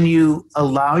think when you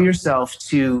allow yourself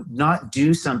to not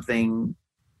do something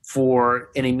for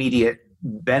an immediate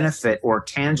benefit or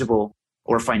tangible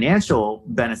or financial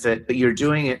benefit, but you're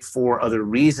doing it for other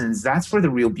reasons, that's where the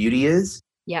real beauty is.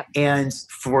 Yep. And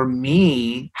for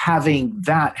me, having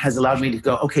that has allowed me to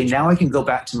go, okay, now I can go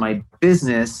back to my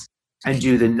business and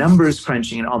do the numbers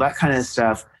crunching and all that kind of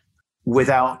stuff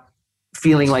without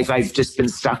feeling like I've just been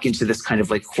stuck into this kind of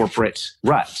like corporate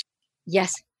rut.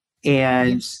 Yes.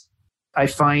 And I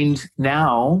find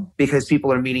now, because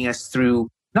people are meeting us through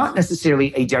not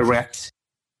necessarily a direct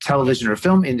television or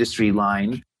film industry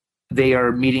line, they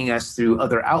are meeting us through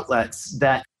other outlets,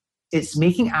 that it's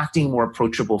making acting more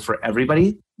approachable for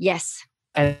everybody. Yes.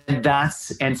 And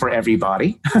for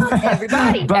everybody.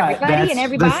 Everybody. But everybody and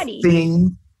everybody. The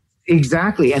thing,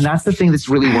 exactly. And that's the thing that's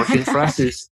really working for us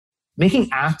is making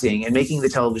acting and making the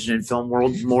television and film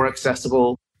world more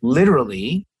accessible,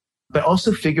 literally, but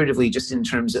also figuratively, just in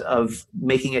terms of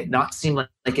making it not seem like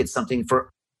it's something for,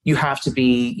 you have to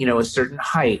be, a certain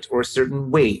height or a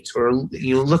certain weight or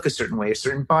you look a certain way, a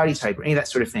certain body type or any of that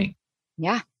sort of thing.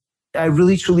 Yeah. I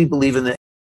really truly believe in the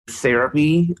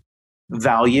therapy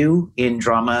value in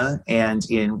drama and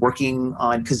in working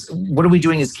on, because what are we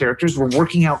doing as characters? We're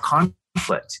working out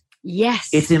conflict. Yes.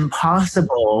 It's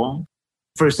impossible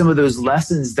for some of those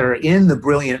lessons that are in the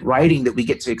brilliant writing that we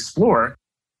get to explore.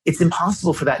 It's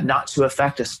impossible for that not to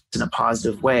affect us in a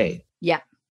positive way. Yeah.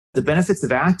 The benefits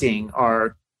of acting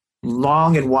are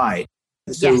long and wide.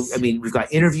 So, yes. I mean, we've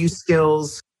got interview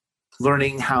skills,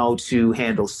 learning how to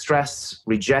handle stress,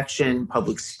 rejection,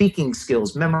 public speaking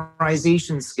skills,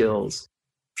 memorization skills,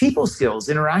 people skills,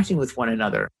 interacting with one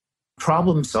another,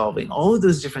 problem solving, all of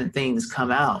those different things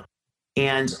come out.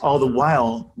 And all the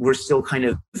while, we're still kind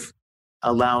of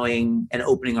allowing and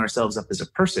opening ourselves up as a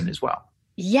person as well.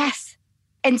 Yes.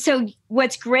 And so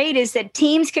what's great is that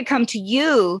teams could come to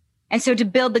you. And so to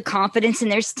build the confidence in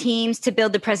their teams, to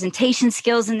build the presentation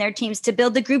skills in their teams, to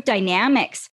build the group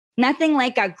dynamics, nothing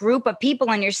like a group of people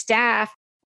on your staff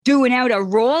doing out a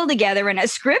role together in a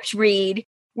script read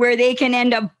where they can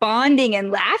end up bonding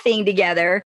and laughing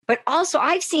together. But also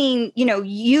I've seen,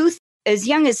 youth as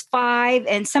young as 5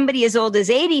 and somebody as old as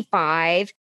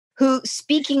 85 who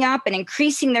speaking up and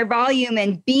increasing their volume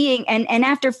and being, and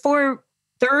after 4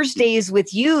 Thursdays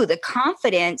with you, the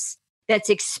confidence that's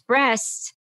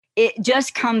expressed, it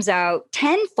just comes out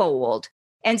tenfold.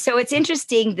 And so it's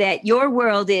interesting that your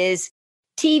world is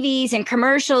TVs and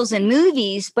commercials and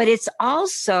movies, but it's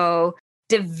also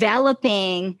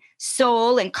developing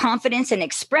soul and confidence and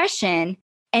expression.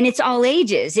 And it's all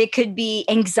ages. It could be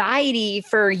anxiety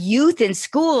for youth in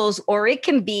schools, or it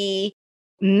can be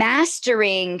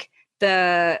mastering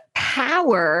the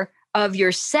power of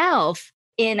yourself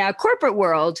in a corporate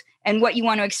world and what you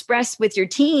want to express with your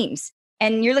teams.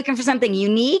 And you're looking for something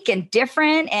unique and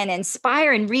different and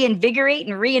inspire and reinvigorate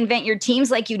and reinvent your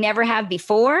teams like you never have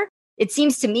before. It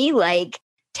seems to me like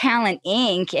Talent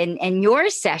Inc. and your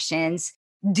sessions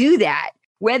do that,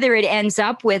 whether it ends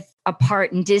up with a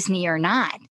part in Disney or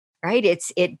not, right?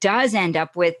 It does end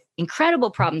up with incredible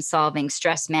problem solving,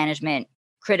 stress management,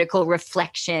 critical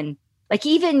reflection, like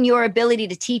even your ability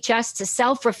to teach us to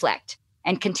self-reflect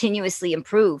and continuously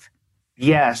improve.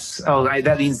 Yes. Oh,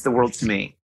 that means the world to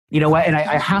me. You know what? And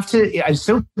I have to, I'm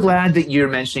so glad that you're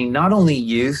mentioning not only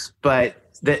youth, but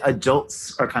that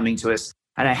adults are coming to us.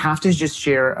 And I have to just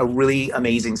share a really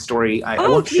amazing story. I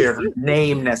won't share her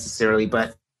name necessarily,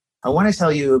 but I want to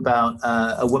tell you about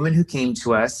a woman who came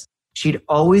to us. She'd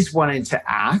always wanted to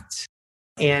act.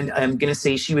 And I'm going to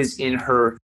say she was in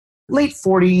her late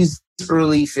 40s,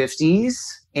 early 50s,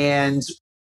 and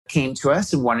came to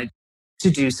us and wanted to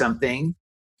do something.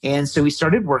 And so we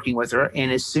started working with her.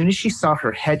 And as soon as she saw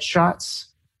her headshots,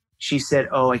 she said,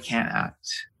 oh, I can't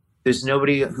act. There's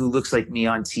nobody who looks like me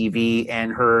on TV.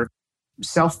 And her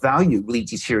self-value really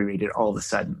deteriorated all of a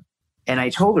sudden. And I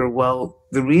told her, well,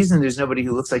 the reason there's nobody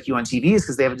who looks like you on TV is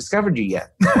because they haven't discovered you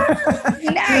yet.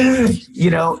 Nice.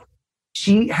 You know,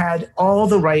 she had all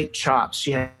the right chops.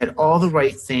 She had all the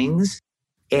right things.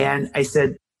 And I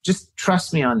said, just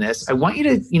trust me on this. I want you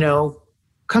to,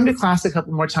 come to class a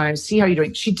couple more times, see how you're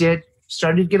doing. She did,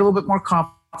 started to get a little bit more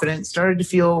confident, started to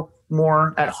feel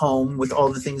more at home with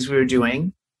all the things we were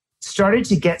doing, started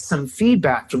to get some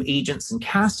feedback from agents and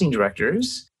casting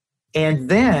directors. And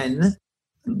then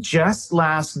just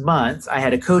last month, I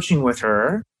had a coaching with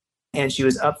her, and she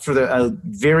was up for a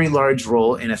very large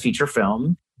role in a feature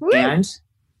film. Woo! And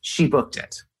she booked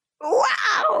it.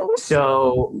 Wow.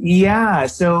 So, yeah.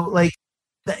 So like,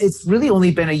 it's really only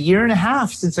been a year and a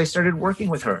half since I started working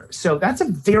with her. So that's a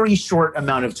very short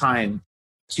amount of time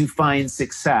to find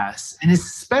success. And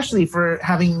especially for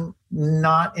having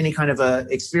not any kind of a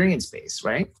experience base,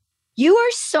 right? You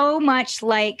are so much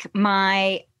like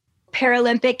my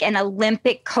Paralympic and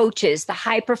Olympic coaches, the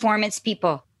high performance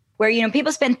people, where,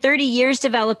 people spend 30 years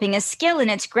developing a skill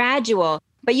and it's gradual.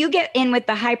 But you get in with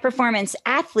the high performance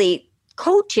athlete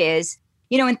coaches,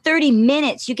 in 30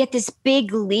 minutes, you get this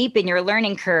big leap in your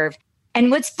learning curve.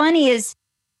 And what's funny is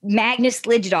Magnus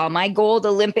Liddahl, my gold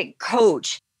Olympic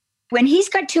coach, when he's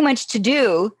got too much to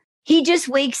do, he just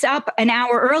wakes up an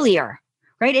hour earlier,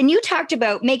 right? And you talked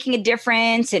about making a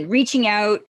difference and reaching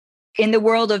out in the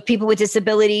world of people with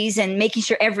disabilities and making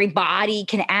sure everybody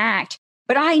can act.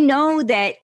 But I know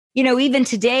that, even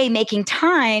today, making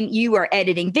time, you are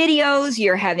editing videos,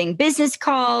 you're having business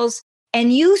calls,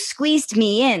 and you squeezed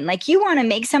me in. Like, you want to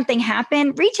make something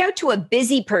happen, reach out to a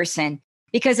busy person,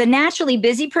 because a naturally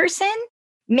busy person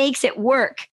makes it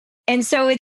work. And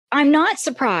so I'm not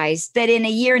surprised that in a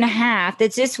year and a half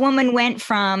that this woman went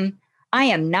from, I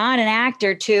am not an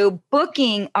actor, to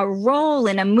booking a role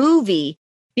in a movie,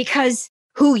 because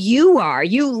who you are,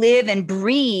 you live and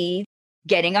breathe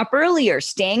getting up earlier,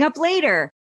 staying up later,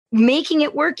 making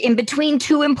it work in between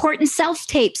two important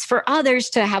self-tapes for others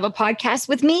to have a podcast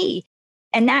with me.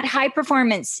 And that high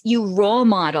performance, you role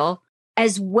model,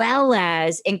 as well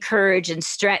as encourage and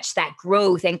stretch that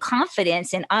growth and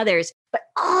confidence in others, but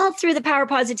all through the power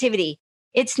positivity.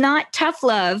 It's not tough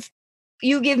love.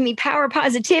 You give me power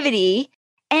positivity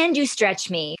and you stretch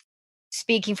me,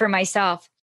 speaking for myself.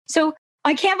 So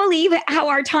I can't believe how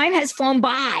our time has flown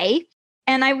by.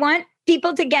 And I want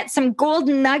people to get some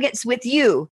golden nuggets with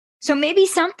you. So maybe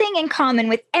something in common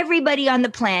with everybody on the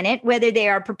planet, whether they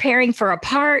are preparing for a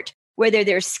part, whether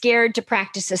they're scared to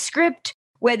practice a script,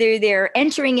 whether they're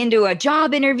entering into a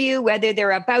job interview, whether they're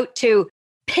about to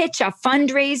pitch a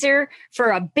fundraiser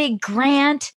for a big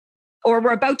grant, or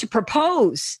we're about to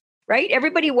propose, right?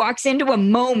 Everybody walks into a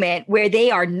moment where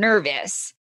they are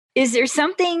nervous. Is there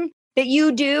something that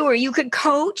you do or you could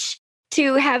coach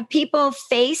to have people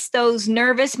face those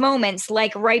nervous moments,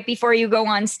 like right before you go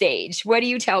on stage? What do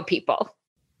you tell people?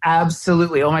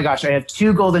 Absolutely. Oh my gosh, I have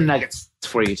 2 golden nuggets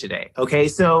for you today. Okay,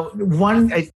 so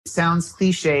one, it sounds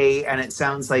cliche and it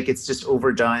sounds like it's just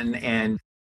overdone. And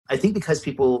I think because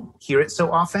people hear it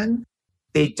so often,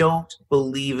 they don't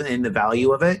believe in the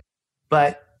value of it.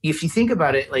 But if you think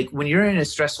about it, like when you're in a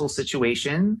stressful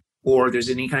situation or there's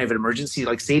any kind of an emergency,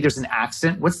 like say there's an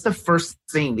accident, what's the first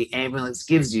thing the ambulance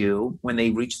gives you when they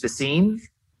reach the scene?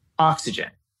 Oxygen,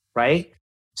 right?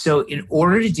 So in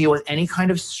order to deal with any kind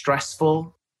of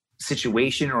stressful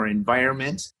situation or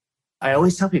environment, I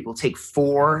always tell people, take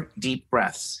 4 deep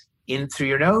breaths. In through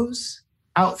your nose,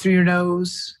 out through your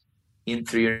nose, in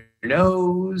through your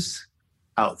nose,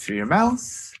 out through your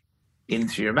mouth, in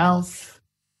through your mouth,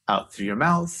 out through your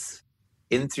mouth,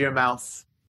 in through your mouth,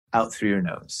 out through your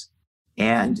nose.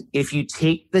 And if you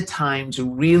take the time to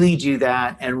really do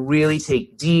that and really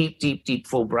take deep, deep, deep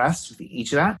full breaths with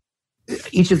each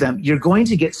of them, you're going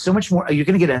to get so much more. You're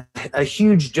going to get a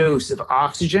huge dose of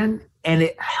oxygen, and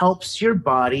it helps your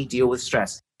body deal with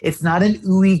stress. It's not an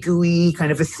ooey gooey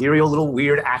kind of ethereal little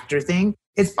weird actor thing.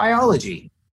 It's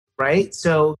biology, right?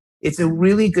 So it's a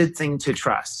really good thing to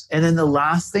trust. And then the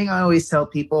last thing I always tell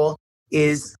people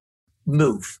is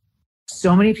move.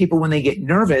 So many people, when they get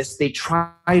nervous, they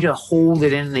try to hold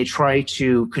it in. They try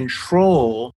to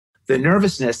control the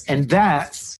nervousness. And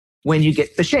that's when you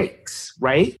get the shakes,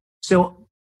 right? So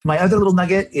my other little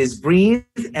nugget is breathe.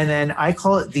 And then I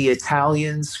call it the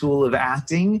Italian school of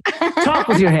acting. Talk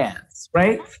with your hands,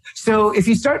 right? So if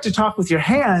you start to talk with your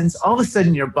hands, all of a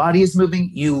sudden your body is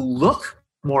moving. You look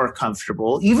more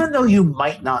comfortable, even though you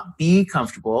might not be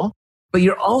comfortable, but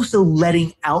you're also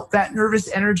letting out that nervous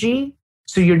energy.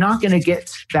 So you're not going to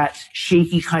get that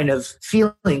shaky kind of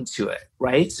feeling to it,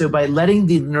 right? So by letting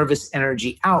the nervous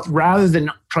energy out rather than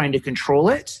trying to control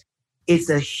it, it's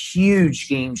a huge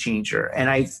game changer. And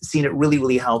I've seen it really,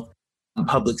 really help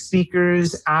public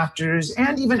speakers, actors,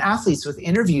 and even athletes with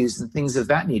interviews and things of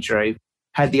that nature. I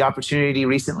had the opportunity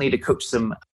recently to coach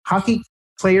some hockey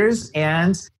players,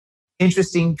 and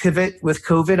interesting pivot with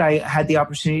COVID, I had the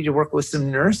opportunity to work with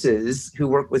some nurses who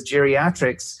work with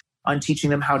geriatrics on teaching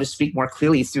them how to speak more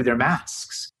clearly through their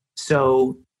masks.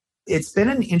 So it's been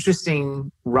an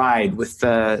interesting ride with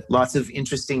lots of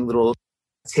interesting little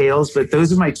tales, but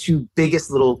those are my two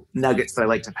biggest little nuggets that I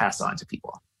like to pass on to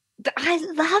people. I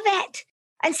love it.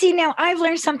 And see, now I've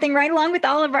learned something right along with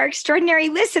all of our extraordinary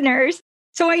listeners.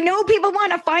 So I know people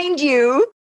want to find you,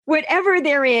 whatever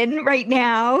they're in right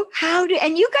now.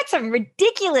 And you got some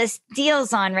ridiculous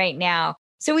deals on right now.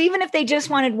 So even if they just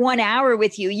wanted 1 hour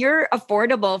with you, you're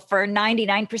affordable for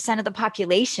 99% of the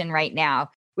population right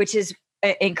now, which is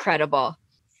incredible.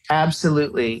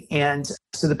 Absolutely. And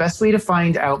so the best way to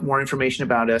find out more information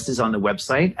about us is on the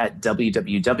website at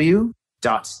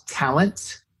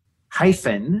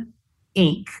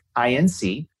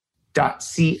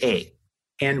www.talent-inc.ca.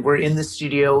 And we're in the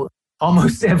studio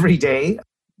almost every day.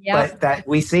 Yep. But that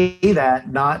we say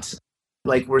that not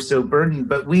like we're so burdened,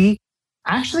 but we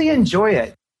actually enjoy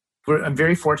it. I'm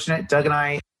very fortunate. Doug and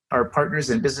I are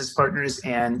partners and business partners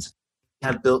and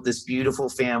have built this beautiful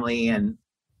family. And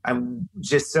I'm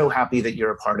just so happy that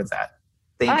you're a part of that.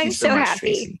 Thank you so much, happy.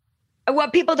 Tracy.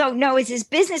 What people don't know is his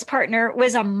business partner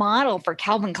was a model for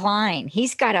Calvin Klein.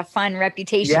 He's got a fun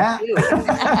reputation too.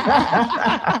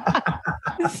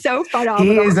 So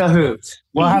phenomenal. He is a hoot.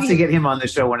 We'll have to get him on the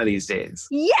show one of these days.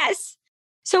 Yes.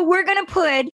 So we're going to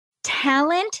put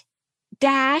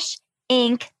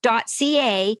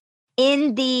talent-inc.ca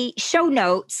in the show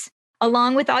notes,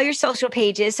 along with all your social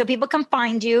pages so people can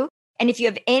find you. And if you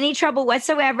have any trouble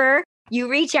whatsoever, you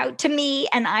reach out to me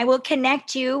and I will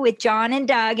connect you with John and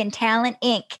Doug and Talent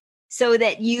Inc. so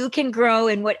that you can grow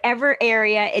in whatever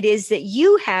area it is that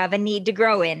you have a need to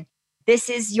grow in. This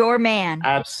is your man.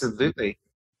 Absolutely.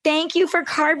 Thank you for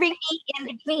carving me in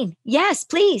between. Yes,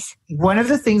 please. One of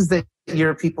the things that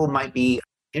your people might be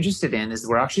interested in is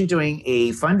we're actually doing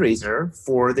a fundraiser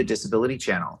for the Disability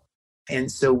Channel.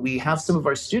 And so we have some of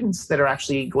our students that are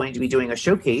actually going to be doing a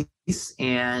showcase,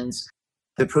 and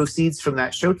the proceeds from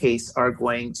that showcase are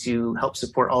going to help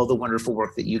support all the wonderful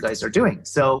work that you guys are doing.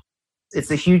 So it's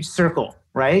a huge circle,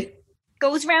 right?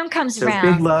 Goes round, comes round.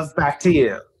 So big love back to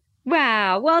you.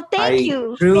 Wow. Well, thank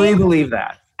you. I truly believe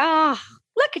that. Oh,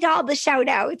 look at all the shout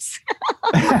outs.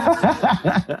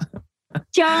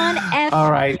 John F.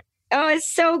 All right. Oh, it's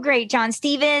so great. John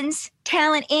Stevens,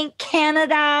 Talent Inc.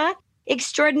 Canada,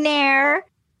 extraordinaire,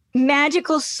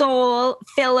 magical soul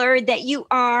filler that you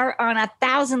are on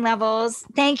 1,000 levels.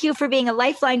 Thank you for being a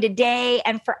lifeline today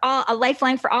and for a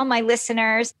lifeline for all my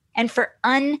listeners and for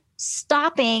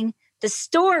unstopping the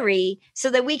story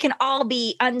so that we can all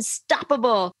be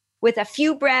unstoppable with a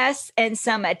few breaths and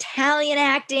some Italian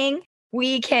acting.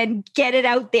 We can get it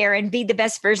out there and be the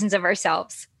best versions of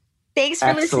ourselves. Thanks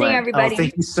for listening, everybody. Oh,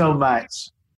 thank you so much.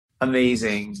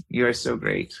 Amazing. You are so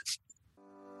great.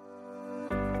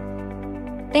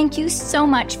 Thank you so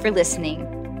much for listening.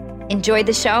 Enjoyed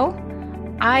the show?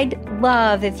 I'd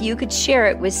love if you could share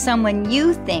it with someone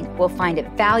you think will find it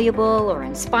valuable or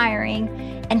inspiring.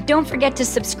 And don't forget to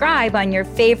subscribe on your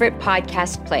favorite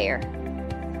podcast player.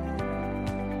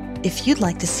 If you'd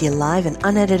like to see a live and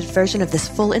unedited version of this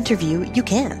full interview, you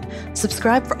can.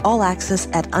 Subscribe for all access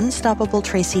at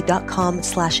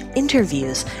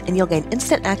unstoppabletracy.com/interviews, and you'll gain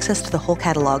instant access to the whole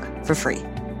catalog for free.